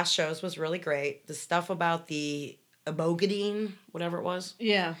last shows was really great. The stuff about the ibogaine, whatever it was.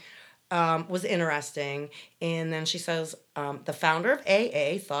 Yeah. Was interesting. And then she says, the founder of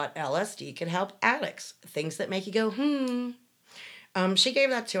AA thought LSD could help addicts. Things that make you go, She gave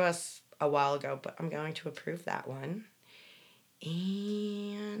that to us a while ago, but I'm going to approve that one.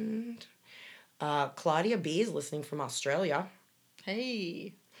 And Claudia B is listening from Australia.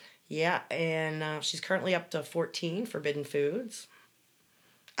 Hey. Yeah, and she's currently up to 14 forbidden foods.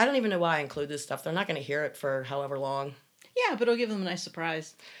 I don't even know why I include this stuff. They're not going to hear it for however long. Yeah, but it'll give them a nice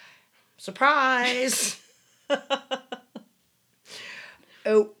surprise. Surprise!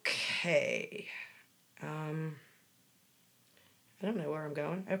 Okay. I don't know where I'm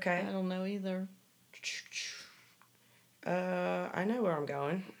going. Okay. I don't know either. I know where I'm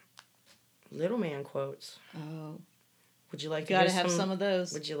going. Little man quotes. Oh. Would you like to gotta have some of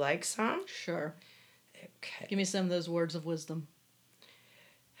those. Would you like some? Sure. Okay. Give me some of those words of wisdom.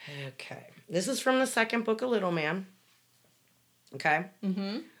 Okay. This is from the second book of Little Man. Okay?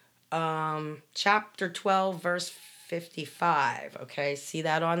 Mm-hmm. Chapter 12, verse 55. Okay? See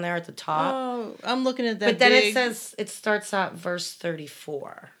that on there at the top? Oh, I'm looking at that. But then it says, it starts at verse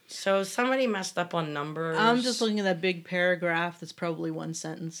 34. So somebody messed up on numbers. I'm just looking at that big paragraph that's probably one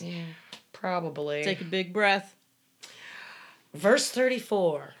sentence. Yeah, probably. Take a big breath. Verse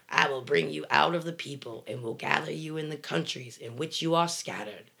 34, I will bring you out of the people and will gather you in the countries in which you are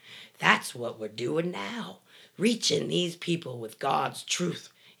scattered. That's what we're doing now. Reaching these people with God's truth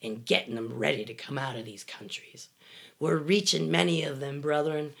and getting them ready to come out of these countries. We're reaching many of them,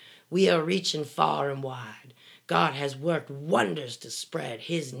 brethren. We are reaching far and wide. God has worked wonders to spread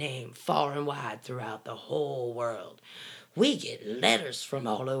his name far and wide throughout the whole world. We get letters from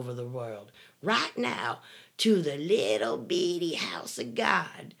all over the world right now to the little bitty house of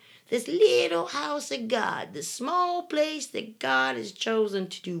God. This little house of God, the small place that God has chosen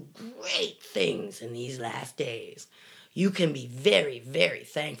to do great things in these last days. You can be very, very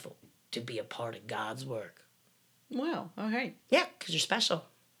thankful to be a part of God's work. Wow, okay. Yeah, because you're special.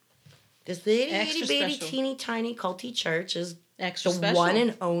 This little Extra bitty, special. teeny, tiny, culty church is Extra the special. one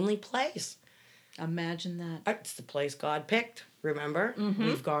and only place. Imagine that. It's the place God picked. Remember? Mm-hmm.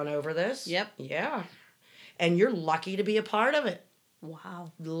 We've gone over this. Yep. Yeah. And you're lucky to be a part of it.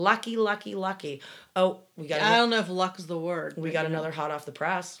 Wow. Lucky, lucky, lucky. Oh, I don't know if luck is the word. We got another hot off the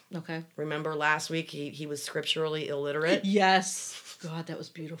press. Okay. Remember last week he was scripturally illiterate? Yes. God, that was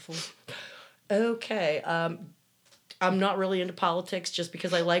beautiful. Okay. I'm not really into politics just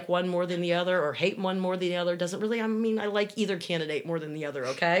because I like one more than the other or hate one more than the other. Doesn't really, I mean, I like either candidate more than the other,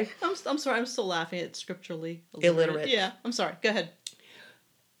 okay? I'm sorry, I'm still laughing at scripturally Illiterate. Yeah, I'm sorry. Go ahead.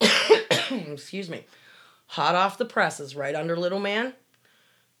 Excuse me. Hot off the presses, right under little man.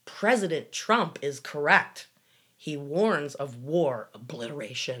 President Trump is correct. He warns of war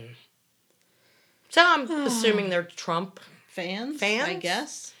obliteration. So I'm assuming they're Trump Fans? Fans? I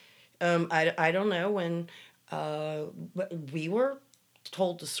guess. I don't know when we were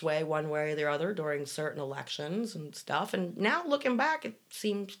told to sway one way or the other during certain elections and stuff, and now looking back, it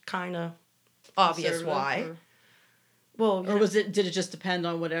seems kind of obvious why. Well, Or did it just depend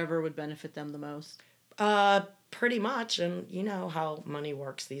on whatever would benefit them the most? Pretty much, and you know how money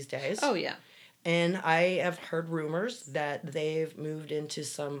works these days. Oh, yeah. And I have heard rumors that they've moved into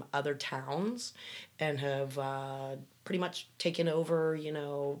some other towns and have pretty much taken over,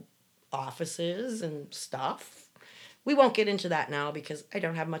 offices and stuff. We won't get into that now because I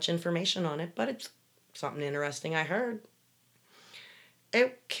don't have much information on it, but it's something interesting I heard.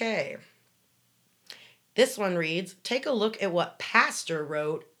 Okay. This one reads, take a look at what Pastor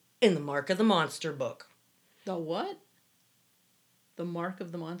wrote in the Mark of the Monster book. The what? The Mark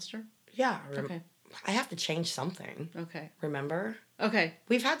of the Monster? Yeah. Okay. I have to change something. Okay. Remember? Okay.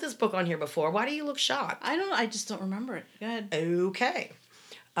 We've had this book on here before. Why do you look shocked? I just don't remember it. Go ahead. Okay.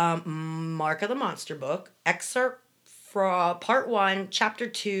 Mark of the Monster book, excerpt from part 1, chapter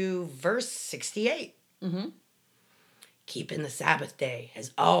 2, verse 68. Mm-hmm. Keeping the Sabbath day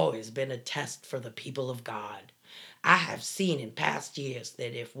has always been a test for the people of God. I have seen in past years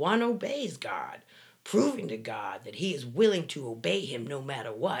that if one obeys God, proving to God that he is willing to obey him no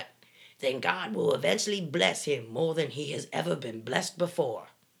matter what, then God will eventually bless him more than he has ever been blessed before.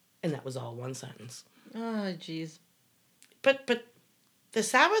 And that was all one sentence. Oh, jeez. But the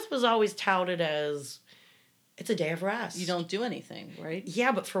Sabbath was always touted as, it's a day of rest. You don't do anything, right?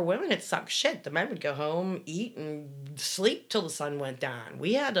 Yeah, but for women, it sucked shit. The men would go home, eat, and sleep till the sun went down.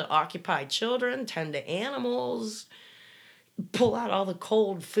 We had to occupy children, tend to animals, pull out all the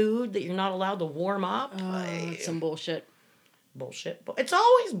cold food that you're not allowed to warm up. It's some bullshit. Bullshit. It's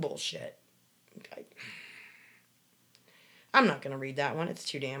always bullshit. Okay. I'm not going to read that one. It's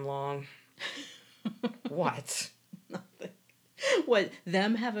too damn long. What? Nothing. What,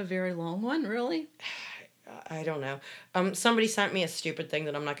 them have a very long one, really? I don't know. Somebody sent me a stupid thing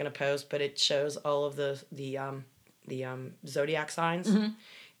that I'm not going to post, but it shows all of the zodiac signs. Mm-hmm.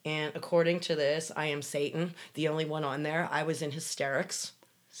 And according to this, I am Satan, the only one on there. I was in hysterics.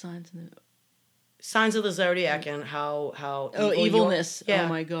 Signs of the zodiac and how evilness. Yeah. Oh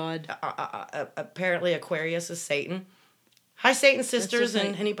my God. Apparently Aquarius is Satan. Hi, Satan sisters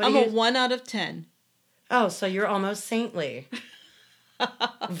and anybody. I'm a 1 out of 10. Oh, so you're almost saintly.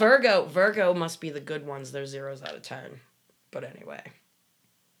 Virgo must be the good ones. They're 0s out of 10. But anyway.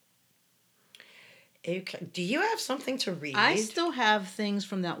 Okay. Do you have something to read? I still have things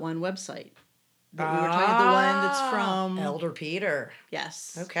from that one website. That we were talking, the one that's from Elder Peter.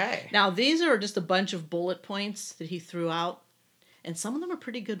 Yes. Okay. Now these are just a bunch of bullet points that he threw out, and some of them are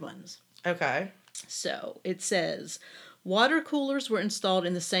pretty good ones. Okay. So it says, water coolers were installed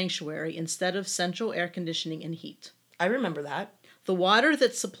in the sanctuary instead of central air conditioning and heat. I remember that. The water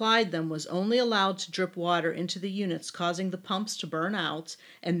that supplied them was only allowed to drip water into the units, causing the pumps to burn out,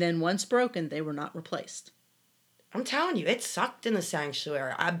 and then once broken, they were not replaced. I'm telling you, it sucked in the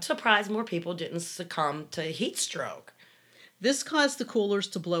sanctuary. I'm surprised more people didn't succumb to heat stroke. This caused the coolers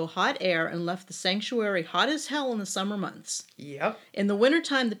to blow hot air and left the sanctuary hot as hell in the summer months. Yep. In the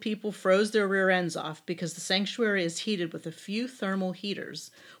wintertime, the people froze their rear ends off because the sanctuary is heated with a few thermal heaters,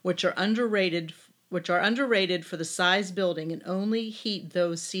 which are underrated for the size building and only heat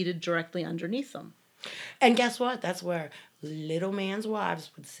those seated directly underneath them. And guess what? That's where little man's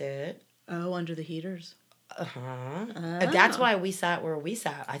wives would sit. Oh, under the heaters? That's why we sat where we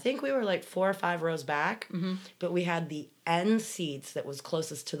sat. I think we were like 4 or 5 rows back, but we had the end seats that was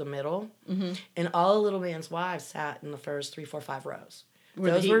closest to the middle, and all the little man's wives sat in the first 3, 4, 5 rows.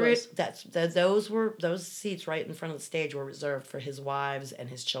 Those seats right in front of the stage were reserved for his wives and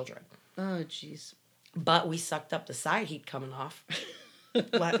his children. Oh, jeez. But we sucked up the side heat coming off.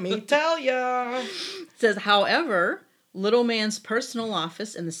 Let me tell ya. It says, however, Little Man's personal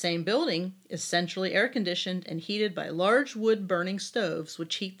office in the same building is centrally air-conditioned and heated by large wood-burning stoves,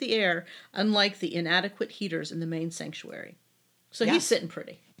 which heat the air, unlike the inadequate heaters in the main sanctuary. So he's sitting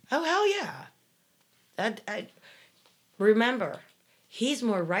pretty. Oh, hell yeah. Remember, he's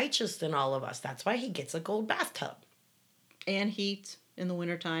more righteous than all of us. That's why he gets a gold bathtub. And heat in the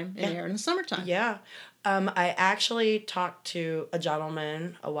wintertime and air in the summertime. Yeah. I actually talked to a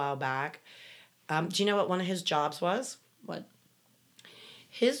gentleman a while back. Do you know what one of his jobs was? What?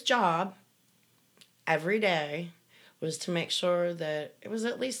 His job every day was to make sure that it was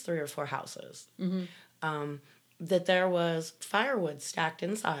at least 3 or 4 houses. That there was firewood stacked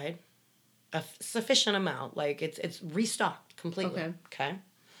inside, a sufficient amount. Like it's restocked completely. Okay.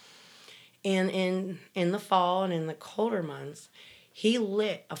 And in the fall and in the colder months, he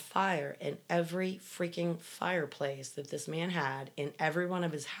lit a fire in every freaking fireplace that this man had in every one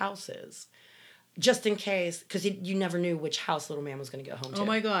of his houses. Just in case, because you never knew which house Little Man was going to go home to. Oh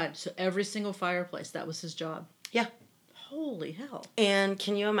my God. So every single fireplace, that was his job. Yeah. Holy hell. And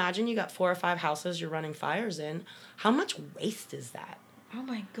can you imagine you got 4 or 5 houses you're running fires in? How much waste is that? Oh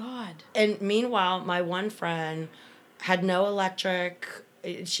my God. And meanwhile, my one friend had no electric.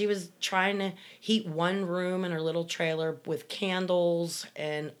 She was trying to heat one room in her little trailer with candles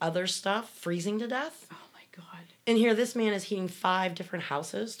and other stuff, freezing to death. Oh my God. And here this man is heating 5 different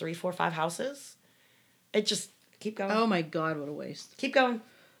houses, 3, 4, 5 houses. It just, keep going. Oh my God, what a waste. Keep going.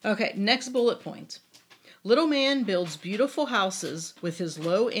 Okay, next bullet point. Little Man builds beautiful houses with his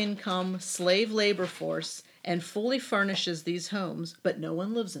low-income slave labor force and fully furnishes these homes, but no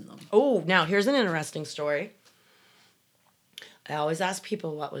one lives in them. Oh, now here's an interesting story. I always ask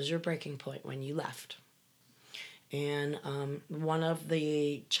people, what was your breaking point when you left? And one of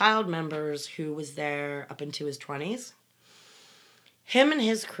the child members who was there up into his 20s, him and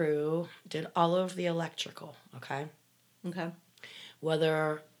his crew did all of the electrical, okay? Okay.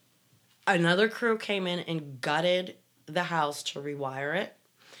 Whether another crew came in and gutted the house to rewire it,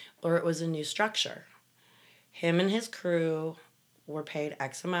 or it was a new structure. Him and his crew were paid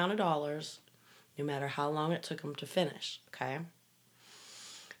X amount of dollars, no matter how long it took them to finish, okay?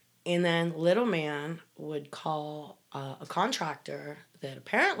 And then Little Man would call a contractor that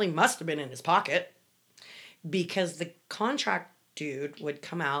apparently must have been in his pocket, because the contract dude would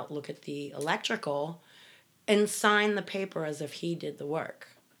come out, look at the electrical, and sign the paper as if he did the work.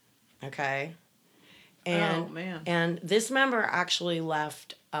 Okay? And, oh, man. And this member actually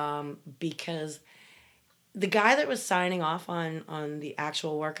left because the guy that was signing off on the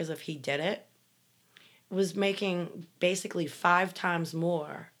actual work as if he did it was making basically 5 times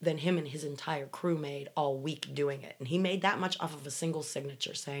more than him and his entire crew made all week doing it. And he made that much off of a single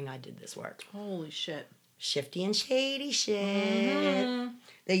signature saying, I did this work. Holy shit. Shifty and shady shit.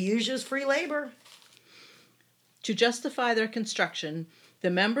 They use you as free labor. To justify their construction, the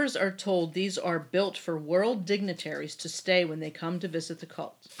members are told these are built for world dignitaries to stay when they come to visit the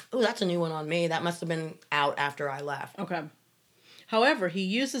cult. Oh, that's a new one on me. That must have been out after I left. Okay. However, he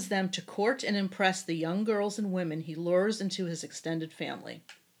uses them to court and impress the young girls and women he lures into his extended family.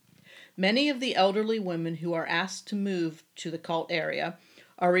 Many of the elderly women who are asked to move to the cult area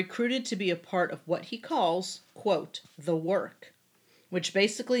are recruited to be a part of what he calls, quote, the work, which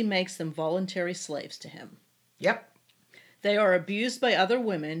basically makes them voluntary slaves to him. Yep. They are abused by other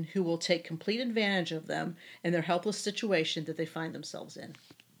women who will take complete advantage of them in their helpless situation that they find themselves in.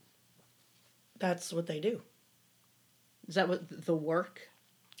 That's what they do. Is that what the work?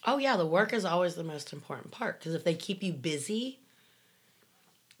 Oh, yeah, the work is always the most important part. Because if they keep you busy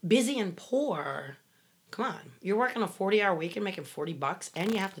and poor, come on. You're working a 40-hour week and making $40,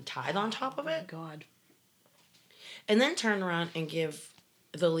 and you have to tithe on top of it? Oh, my God. And then turn around and give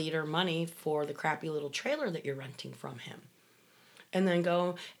the leader money for the crappy little trailer that you're renting from him. And then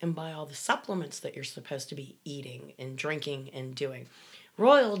go and buy all the supplements that you're supposed to be eating and drinking and doing.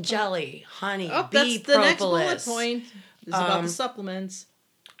 Royal jelly, honey, bee that's the propolis. next bullet point. Is about the supplements.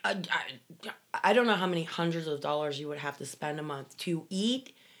 I don't know how many hundreds of dollars you would have to spend a month to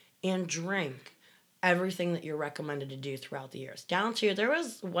eat and drink everything that you're recommended to do throughout the years. Down to, there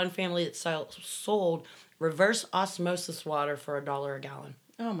was one family that sold reverse osmosis water for $1 a gallon.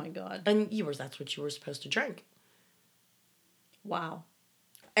 Oh, my God. And that's what you were supposed to drink. Wow.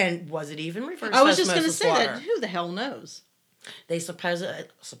 And was it even reverse I was just osmosis going to say water? that. Who the hell knows? They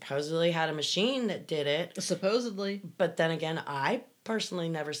supposedly had a machine that did it. Supposedly. But then again, I personally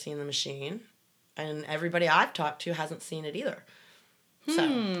never seen the machine. And everybody I've talked to hasn't seen it either.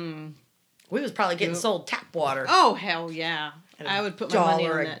 So, we was probably getting sold tap water. Oh, hell yeah. I would put my money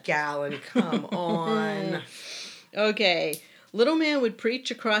on that. $1 a gallon. Come on. Okay. Little Man would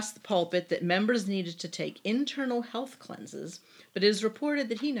preach across the pulpit that members needed to take internal health cleanses, but it is reported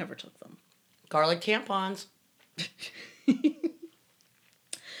that he never took them. Garlic tampons.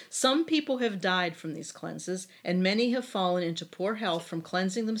 Some people have died from these cleanses, and many have fallen into poor health from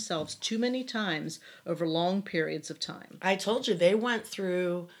cleansing themselves too many times over long periods of time. I told you, they went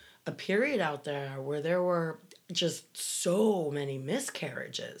through a period out there where there were just so many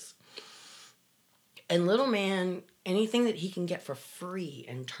miscarriages. And Little Man, anything that he can get for free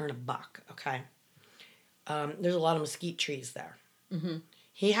and turn a buck, okay? There's a lot of mesquite trees there. Mm-hmm.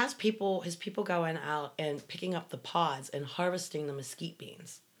 He has his people going out and picking up the pods and harvesting the mesquite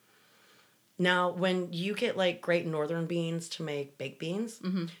beans. Now, when you get like Great Northern beans to make baked beans,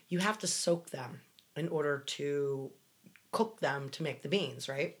 mm-hmm. you have to soak them in order to cook them to make the beans,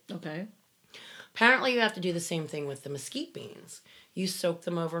 right? Okay. Apparently, you have to do the same thing with the mesquite beans. You soak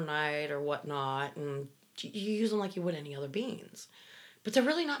them overnight or whatnot, and you use them like you would any other beans. But they're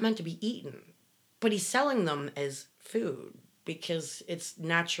really not meant to be eaten. But he's selling them as food because it's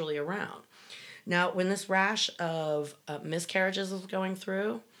naturally around. Now, when this rash of miscarriages is going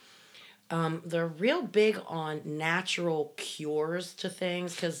through, they're real big on natural cures to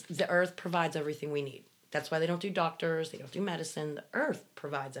things because the earth provides everything we need. That's why they don't do doctors, they don't do medicine. The earth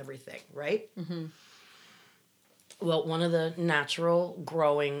provides everything, right? Mm-hmm. Well, one of the natural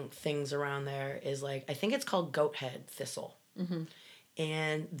growing things around there is like, I think it's called goat head thistle. Mm-hmm.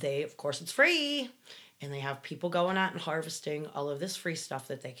 And they, of course, it's free. And they have people going out and harvesting all of this free stuff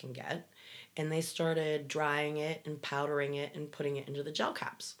that they can get. And they started drying it and powdering it and putting it into the gel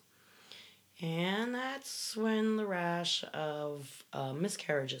caps. And that's when the rash of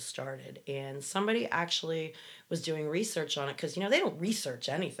miscarriages started. And somebody actually was doing research on it because, they don't research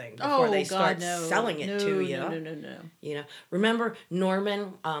anything before they start selling it to you. No. Remember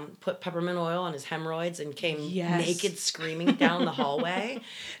Norman put peppermint oil on his hemorrhoids and came naked screaming down the hallway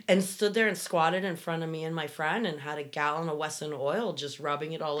and stood there and squatted in front of me and my friend and had a gallon of Wesson oil just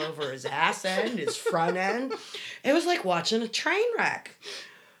rubbing it all over his ass end, his front end. It was like watching a train wreck.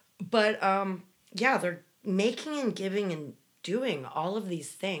 But, they're making and giving and doing all of these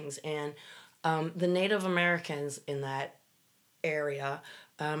things. And the Native Americans in that area,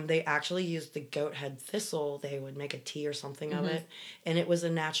 they actually used the goat head thistle. They would make a tea or something mm-hmm. of it. And it was a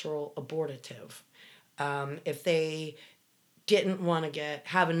natural abortive. If they didn't want to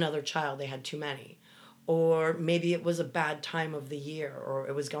have another child, they had too many. Or maybe it was a bad time of the year or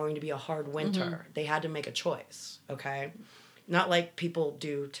it was going to be a hard winter. Mm-hmm. They had to make a choice, okay? Not like people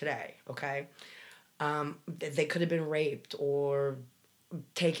do today, okay? They could have been raped or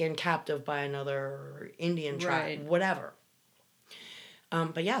taken captive by another Indian tribe, whatever.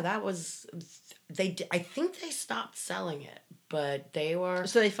 But yeah, that was... I think they stopped selling it, but they were...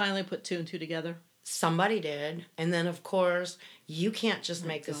 So they finally put 2 and 2 together? Somebody did. And then, of course, you can't just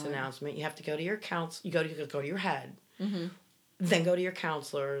make this announcement. You have to go to your you go to your head. Mm-hmm. Then go to your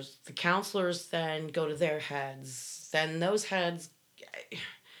counselors. The counselors then go to their heads. Then those heads...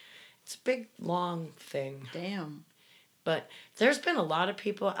 It's a big, long thing. Damn. But there's been a lot of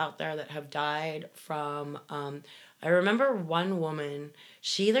people out there that have died from... I remember one woman,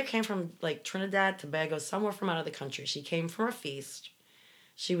 she either came from like Trinidad, Tobago, somewhere from out of the country. She came from a feast.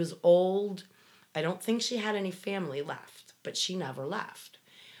 She was old. I don't think she had any family left, but she never left.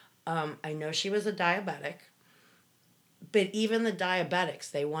 I know she was a diabetic. But even the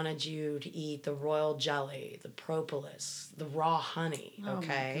diabetics, they wanted you to eat the royal jelly, the propolis, the raw honey,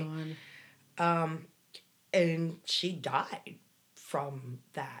 okay? Oh my God. And she died from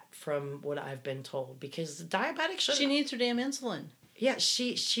that, from what I've been told, because the diabetic should... She needs her damn insulin. Yeah,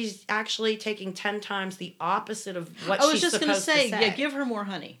 she's actually taking 10 times the opposite of what she's supposed to say. I was just going to say, yeah, give her more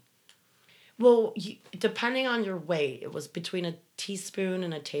honey. Well, depending on your weight, it was between a teaspoon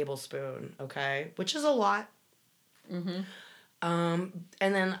and a tablespoon, okay? Which is a lot. Mm-hmm.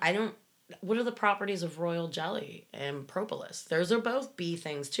 And then what are the properties of royal jelly and propolis? Those are both bee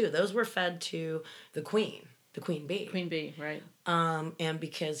things too. Those were fed to the queen bee. Queen bee, right. And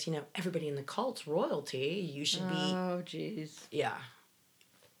because, everybody in the cult's royalty, you should be... Oh, jeez. Yeah.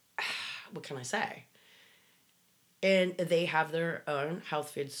 What can I say? And they have their own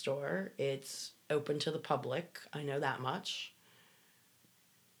health food store. It's open to the public. I know that much.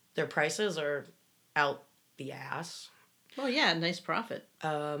 Their prices are out the ass. Oh, yeah, nice profit.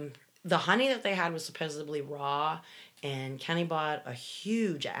 The honey that they had was supposedly raw, and Kenny bought a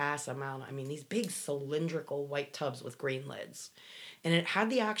huge ass amount. I mean, these big cylindrical white tubs with green lids. And it had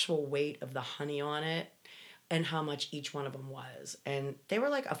the actual weight of the honey on it and how much each one of them was. And they were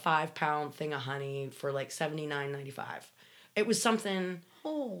like a 5-pound thing of honey for like $79.95. It was something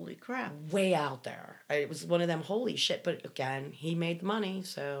Holy crap. way out there. It was one of them holy shit. But again, he made the money,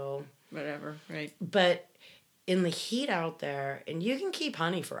 so Whatever, right. but in the heat out there, and you can keep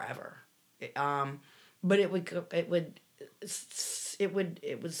honey forever, but it would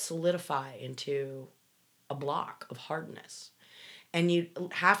solidify into a block of hardness, and you'd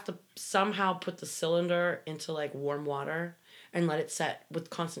have to somehow put the cylinder into like warm water and let it set with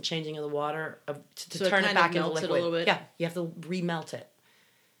constant changing of the water to So it turn it kind of back into melts it a liquid. little bit? Yeah, you have to remelt it.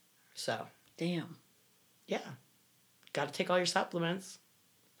 So Damn. yeah, got to take all your supplements.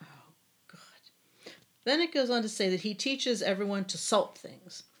 Then it goes on to say that he teaches everyone to salt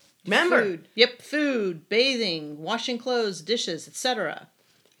things. Remember, Food. Yep, food, bathing, washing clothes, dishes, etc.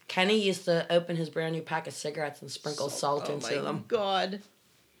 Kenny used to open his brand new pack of cigarettes and sprinkle salt into them. Oh my God.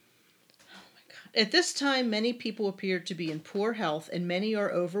 At this time, many people appear to be in poor health, and many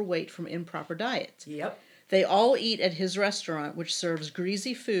are overweight from improper diet. Yep. They all eat at his restaurant, which serves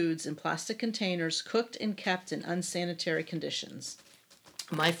greasy foods in plastic containers, cooked and kept in unsanitary conditions.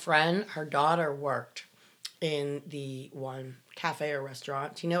 My friend, her daughter worked in the one cafe or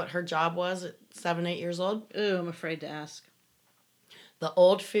restaurant. Do you know what her job was at 7, 8 years old? Ooh, I'm afraid to ask. The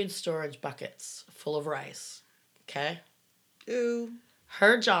old food storage buckets full of rice. Okay? Ooh.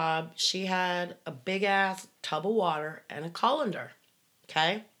 Her job, she had a big ass tub of water and a colander.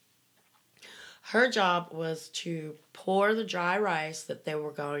 Okay? Her job was to pour the dry rice that they were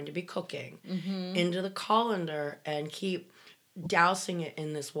going to be cooking into the colander and keep dousing it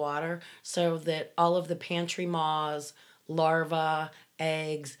in this water so that all of the pantry moths, larvae,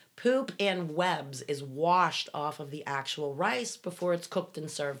 eggs, poop, and webs is washed off of the actual rice before it's cooked and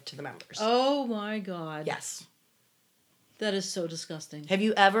served to the members. Oh my God. Yes. That is so disgusting. Have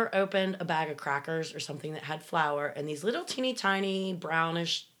you ever opened a bag of crackers or something that had flour and these little teeny tiny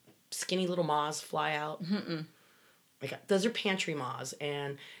brownish skinny little moths fly out? Mm-mm. Okay. Those are pantry moths,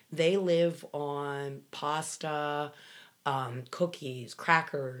 and they live on pasta, cookies,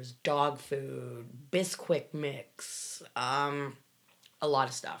 crackers, dog food, Bisquick mix, a lot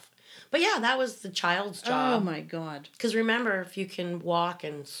of stuff. But yeah, that was the child's job. Oh my God. Because remember, if you can walk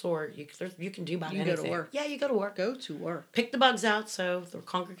and sort, you can do about anything. You go to work. Yeah, you go to work. Go to work. Pick the bugs out so the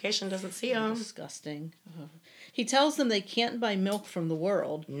congregation doesn't see them. Disgusting. Oh. He tells them they can't buy milk from the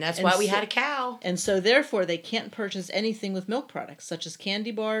world. And that's why we had a cow. And so therefore they can't purchase anything with milk products, such as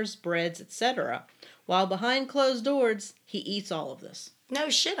candy bars, breads, etc. While behind closed doors, he eats all of this. No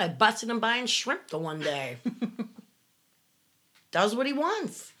shit, I busted him buying shrimp the one day. Does what he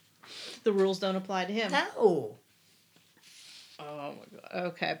wants. The rules don't apply to him. No. Oh my God.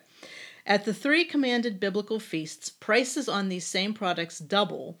 Okay. At the 3 commanded biblical feasts, prices on these same products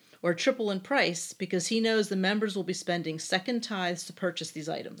double or triple in price because he knows the members will be spending second tithes to purchase these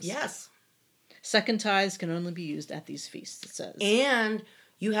items. Yes. Second tithes can only be used at these feasts, it says. And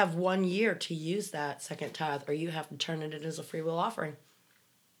you have 1 year to use that second tithe, or you have to turn it in as a free will offering.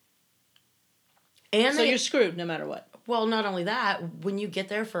 And so you're screwed no matter what. Well, not only that, when you get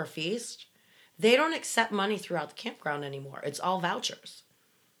there for a feast, they don't accept money throughout the campground anymore. It's all vouchers.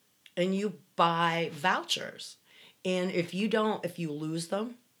 And you buy vouchers. And if you lose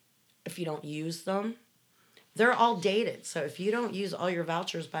them, if you don't use them, they're all dated. So if you don't use all your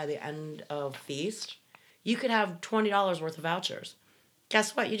vouchers by the end of feast, you could have $20 worth of vouchers.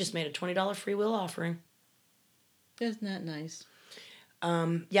 Guess what? You just made a $20 free will offering. Isn't that nice?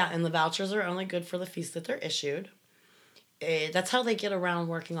 Yeah, and the vouchers are only good for the feast that they're issued. That's how they get around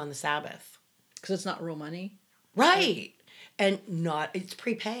working on the Sabbath. Because it's not real money? Right. And it's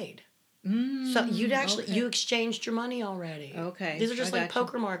prepaid. So you exchanged your money already. Okay. These are just like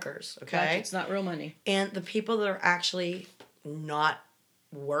poker markers. Okay. Gotcha. It's not real money. And the people that are actually not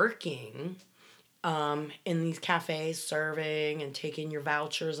working in these cafes, serving and taking your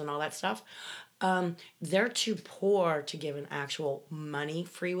vouchers and all that stuff, they're too poor to give an actual money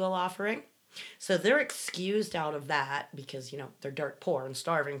free will offering. So they're excused out of that because, they're dirt poor and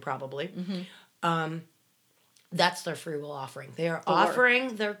starving probably. Mm-hmm. That's their free will offering. They are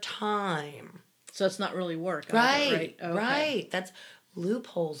offering their time. So it's not really work. Right, right? Okay. Right. That's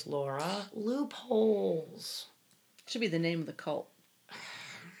loopholes, Laura. Loopholes. Should be the name of the cult.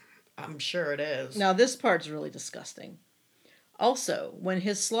 I'm sure it is. Now this part's really disgusting. Also, when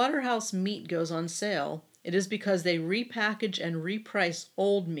his slaughterhouse meat goes on sale, It is because they repackage and reprice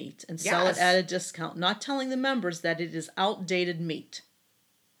old meat and sell Yes. it at a discount, not telling the members that it is outdated meat.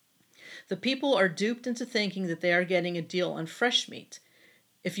 The people are duped into thinking that they are getting a deal on fresh meat.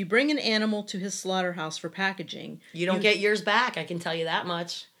 If you bring an animal to his slaughterhouse for packaging, You don't get yours back, I can tell you that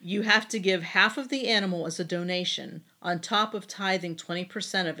much. you have to give half of the animal as a donation, on top of tithing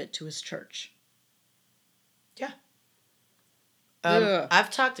 20% of it to his church. Yeah. Ugh. I've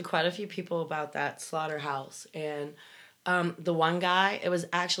talked to quite a few people about that slaughterhouse, and the one guy, it was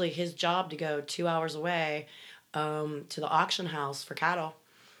actually his job to go 2 hours away to the auction house for cattle,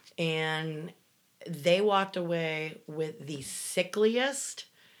 and they walked away with the sickliest,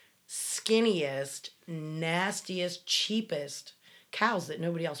 skinniest, nastiest, cheapest cows that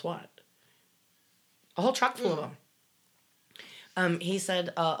nobody else wanted. A whole truck full of them. He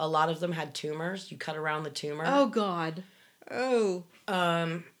said a lot of them had tumors. You cut around the tumor. Oh, God. Oh.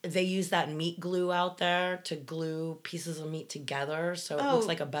 They use that meat glue out there to glue pieces of meat together so it looks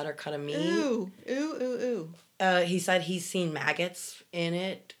like a better cut of meat. Ooh. Ooh, ooh, ooh. He said he's seen maggots in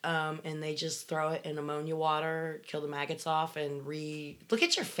it, and they just throw it in ammonia water, kill the maggots off, and look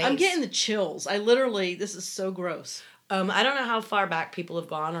at your face. I'm getting the chills. This is so gross. I don't know how far back people have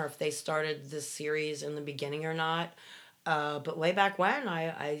gone or if they started this series in the beginning or not. But way back when,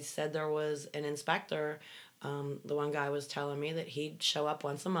 I said there was an inspector. The one guy was telling me that he'd show up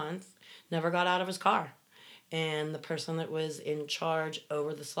once a month, never got out of his car. And the person that was in charge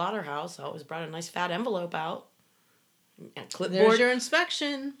over the slaughterhouse always brought a nice fat envelope out. And There's your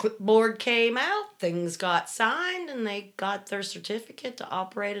inspection. Clipboard came out, things got signed, and they got their certificate to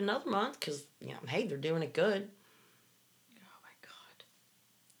operate another month because, hey, they're doing it good. Oh, my God.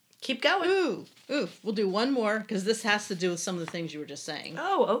 Keep going. Ooh. We'll do one more because this has to do with some of the things you were just saying.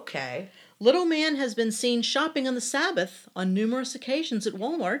 Oh, okay. Little man has been seen shopping on the Sabbath on numerous occasions at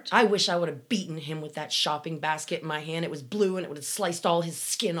Walmart. I wish I would have beaten him with that shopping basket in my hand. It was blue and it would have sliced all his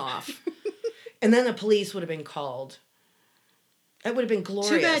skin off. And then the police would have been called. It would have been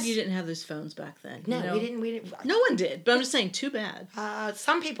glorious. Too bad you didn't have those phones back then. No, we didn't. No one did, but I'm just saying, too bad.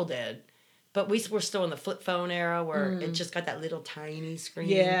 Some people did. But we were still in the flip phone era where it just got that little tiny screen.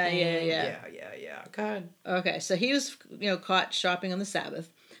 Yeah. Good. Okay, so he was, caught shopping on the Sabbath.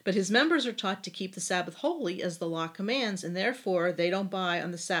 But his members are taught to keep the Sabbath holy as the law commands, and therefore they don't buy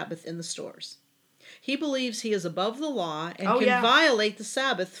on the Sabbath in the stores. He believes he is above the law and can violate the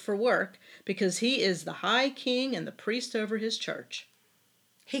Sabbath for work because he is the high king and the priest over his church.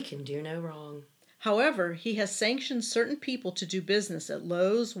 He can do no wrong. However, he has sanctioned certain people to do business at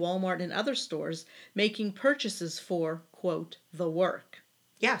Lowe's, Walmart, and other stores, making purchases for, quote, the work.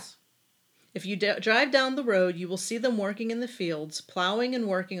 Yes. If you drive down the road, you will see them working in the fields, plowing and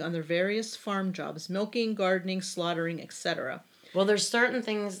working on their various farm jobs, milking, gardening, slaughtering, etc. Well, there's certain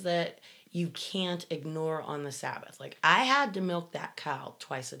things that you can't ignore on the Sabbath. Like, I had to milk that cow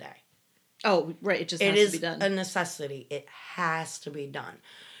twice a day. Oh, right. It just has to be done. It is a necessity. It has to be done.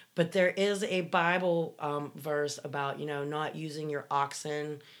 But there is a Bible verse about, not using your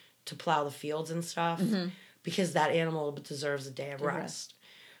oxen to plow the fields and stuff because that animal deserves a day of rest.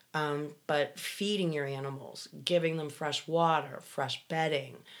 But feeding your animals, giving them fresh water, fresh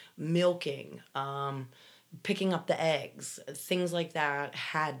bedding, milking, picking up the eggs, things like that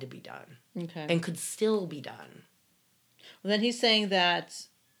had to be done. Okay. And could still be done. Well, then he's saying that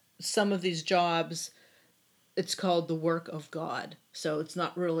some of these jobs, it's called the work of God. So it's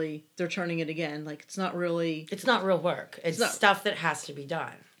not really, they're turning it again, like it's not really... It's not real work. It's stuff that has to be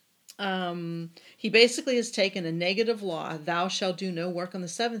done. He basically has taken a negative law, thou shalt do no work on the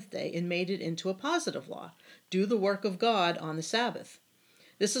seventh day, and made it into a positive law. Do the work of God on the Sabbath.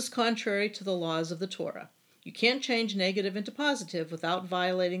 This is contrary to the laws of the Torah. You can't change negative into positive without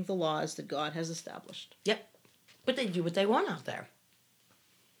violating the laws that God has established. Yep. But they do what they want out there.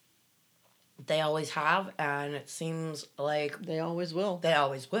 They always have, and it seems like... They always will. They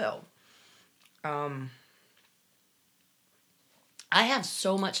always will. I have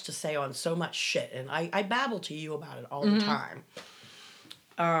so much to say on so much shit, and I babble to you about it all the time.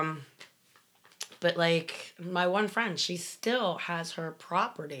 But, like, my one friend, she still has her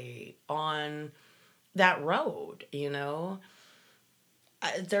property on that road,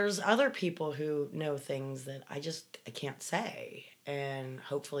 There's other people who know things that I can't say, and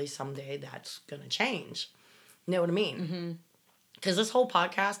hopefully someday that's going to change. You know what I mean? Mm-hmm. Because this whole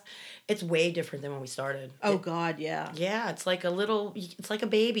podcast, it's way different than when we started. Oh, God, yeah. Yeah, it's like a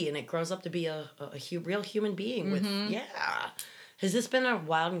baby, and it grows up to be a real human being. Has this been a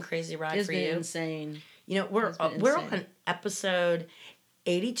wild and crazy ride for you? It's been insane. We're on episode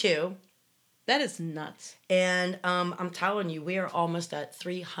 82. That is nuts. And I'm telling you, we are almost at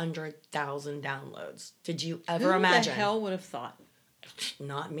 300,000 downloads. Did you ever imagine? Who the hell would have thought?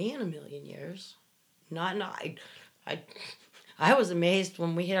 Not me in a million years. I was amazed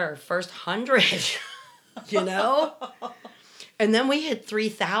when we hit our first 100, you know? And then we hit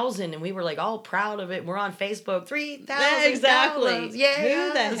 3,000 and we were like all proud of it. We're on Facebook, 3,000 exactly. Yeah.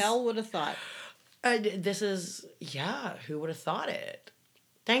 Who the hell would have thought? Who would have thought it?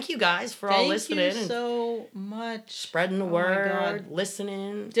 Thank you guys for all listening. Thank you so much. Spreading the word,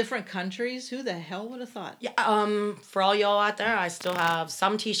 listening. Different countries. Who the hell would have thought? Yeah. For all y'all out there, I still have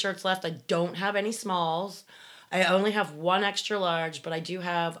some t-shirts left. I don't have any smalls. I only have one extra large, but I do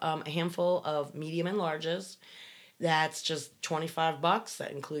have a handful of medium and larges. That's just $25.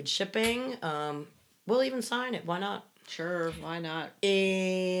 That includes shipping. We'll even sign it. Why not? Sure, why not?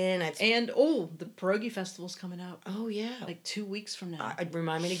 And the Pierogi Festival's coming up. Oh yeah, like 2 weeks from now.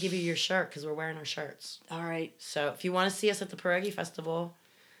 Remind me to give you your shirt because we're wearing our shirts. All right. So if you want to see us at the Pierogi Festival,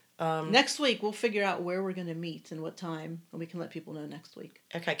 next week we'll figure out where we're going to meet and what time, and we can let people know next week.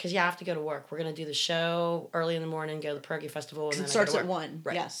 Okay, because you have to go to work. We're going to do the show early in the morning, go to the Pierogi Festival, and then it starts at 1.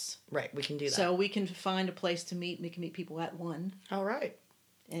 Right. Yes. Right, we can do that. So we can find a place to meet. We can meet people at 1. All right.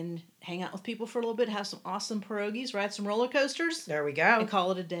 And hang out with people for a little bit, have some awesome pierogies, ride some roller coasters. There we go. And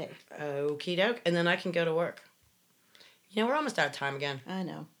call it a day. Okie doke. And then I can go to work. You know, we're almost out of time again. I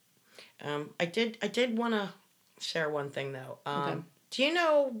know. I did want to share one thing, though. Okay. Do you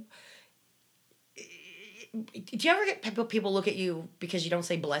know... Do you ever get people look at you because you don't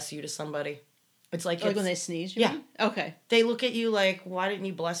say bless you to somebody? It's like when they sneeze, you mean? Okay. They look at you like, why didn't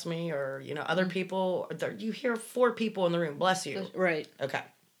you bless me? Or, other people. You hear 4 people in the room, bless you. Right. Okay.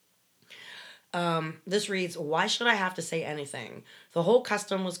 This reads, why should I have to say anything? The whole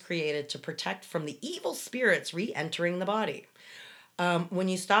custom was created to protect from the evil spirits re-entering the body. When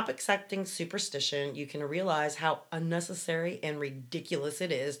you stop accepting superstition, you can realize how unnecessary and ridiculous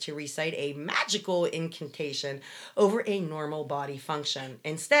it is to recite a magical incantation over a normal body function.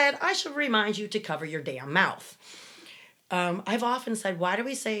 Instead, I should remind you to cover your damn mouth. I've often said, why do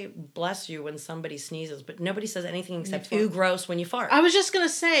we say bless you when somebody sneezes, but nobody says anything except ooh, gross when you fart? I was just going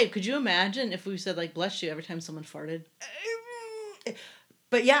to say, could you imagine if we said, bless you every time someone farted?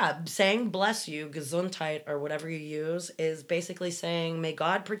 But yeah, saying bless you, Gesundheit, or whatever you use, is basically saying, may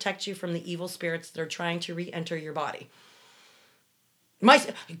God protect you from the evil spirits that are trying to re-enter your body. My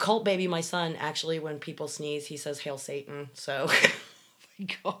cult baby, my son, actually, when people sneeze, he says, Hail Satan, so... Oh my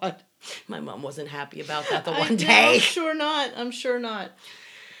God. My mom wasn't happy about that one day. I'm sure not.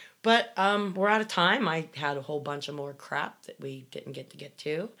 But we're out of time. I had a whole bunch of more crap that we didn't get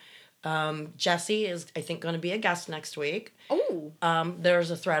to. Jesse is, I think, going to be a guest next week. Oh.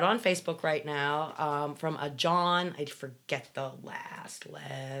 There's a thread on Facebook right now from a John. I forget the last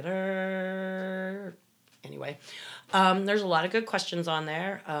letter. Anyway, there's a lot of good questions on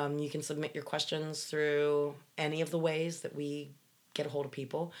there. You can submit your questions through any of the ways that we get a hold of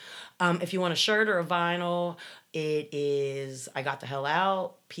people. If you want a shirt or a vinyl, it is I Got the Hell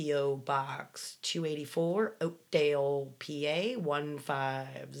Out, P.O. Box 284, Oakdale, PA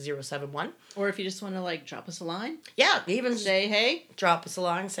 15071. Or if you just want to drop us a line. Yeah, even say hey. Drop us a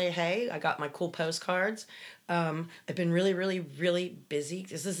line, say hey. I got my cool postcards. I've been really, really, really busy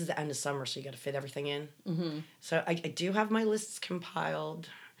because this is the end of summer, so you got to fit everything in. Mm-hmm. So I do have my lists compiled,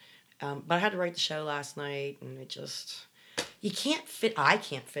 but I had to write the show last night, and it just... I can't fit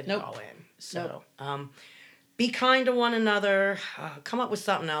it all in. So, be kind to one another. Come up with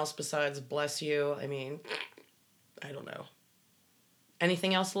something else besides bless you. I mean, I don't know.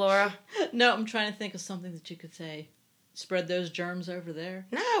 Anything else, Laura? No, I'm trying to think of something that you could say. Spread those germs over there.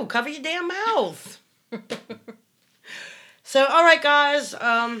 No, cover your damn mouth. So, all right, guys.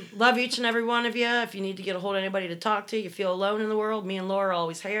 Love each and every one of you. If you need to get a hold of anybody to talk to, you feel alone in the world, me and Laura are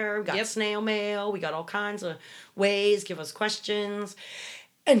always here. We got snail mail. We got all kinds of ways. Give us questions.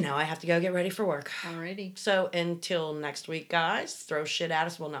 And now I have to go get ready for work. Alrighty. So, until next week, guys, throw shit at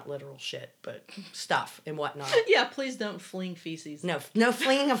us. Well, not literal shit, but stuff and whatnot. Yeah, please don't fling feces. No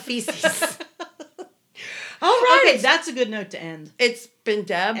flinging of feces. All right. Okay, that's a good note to end. It's been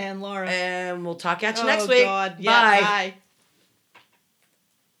Deb. And Laura. And we'll talk at you next week. Oh, God. Yeah, bye.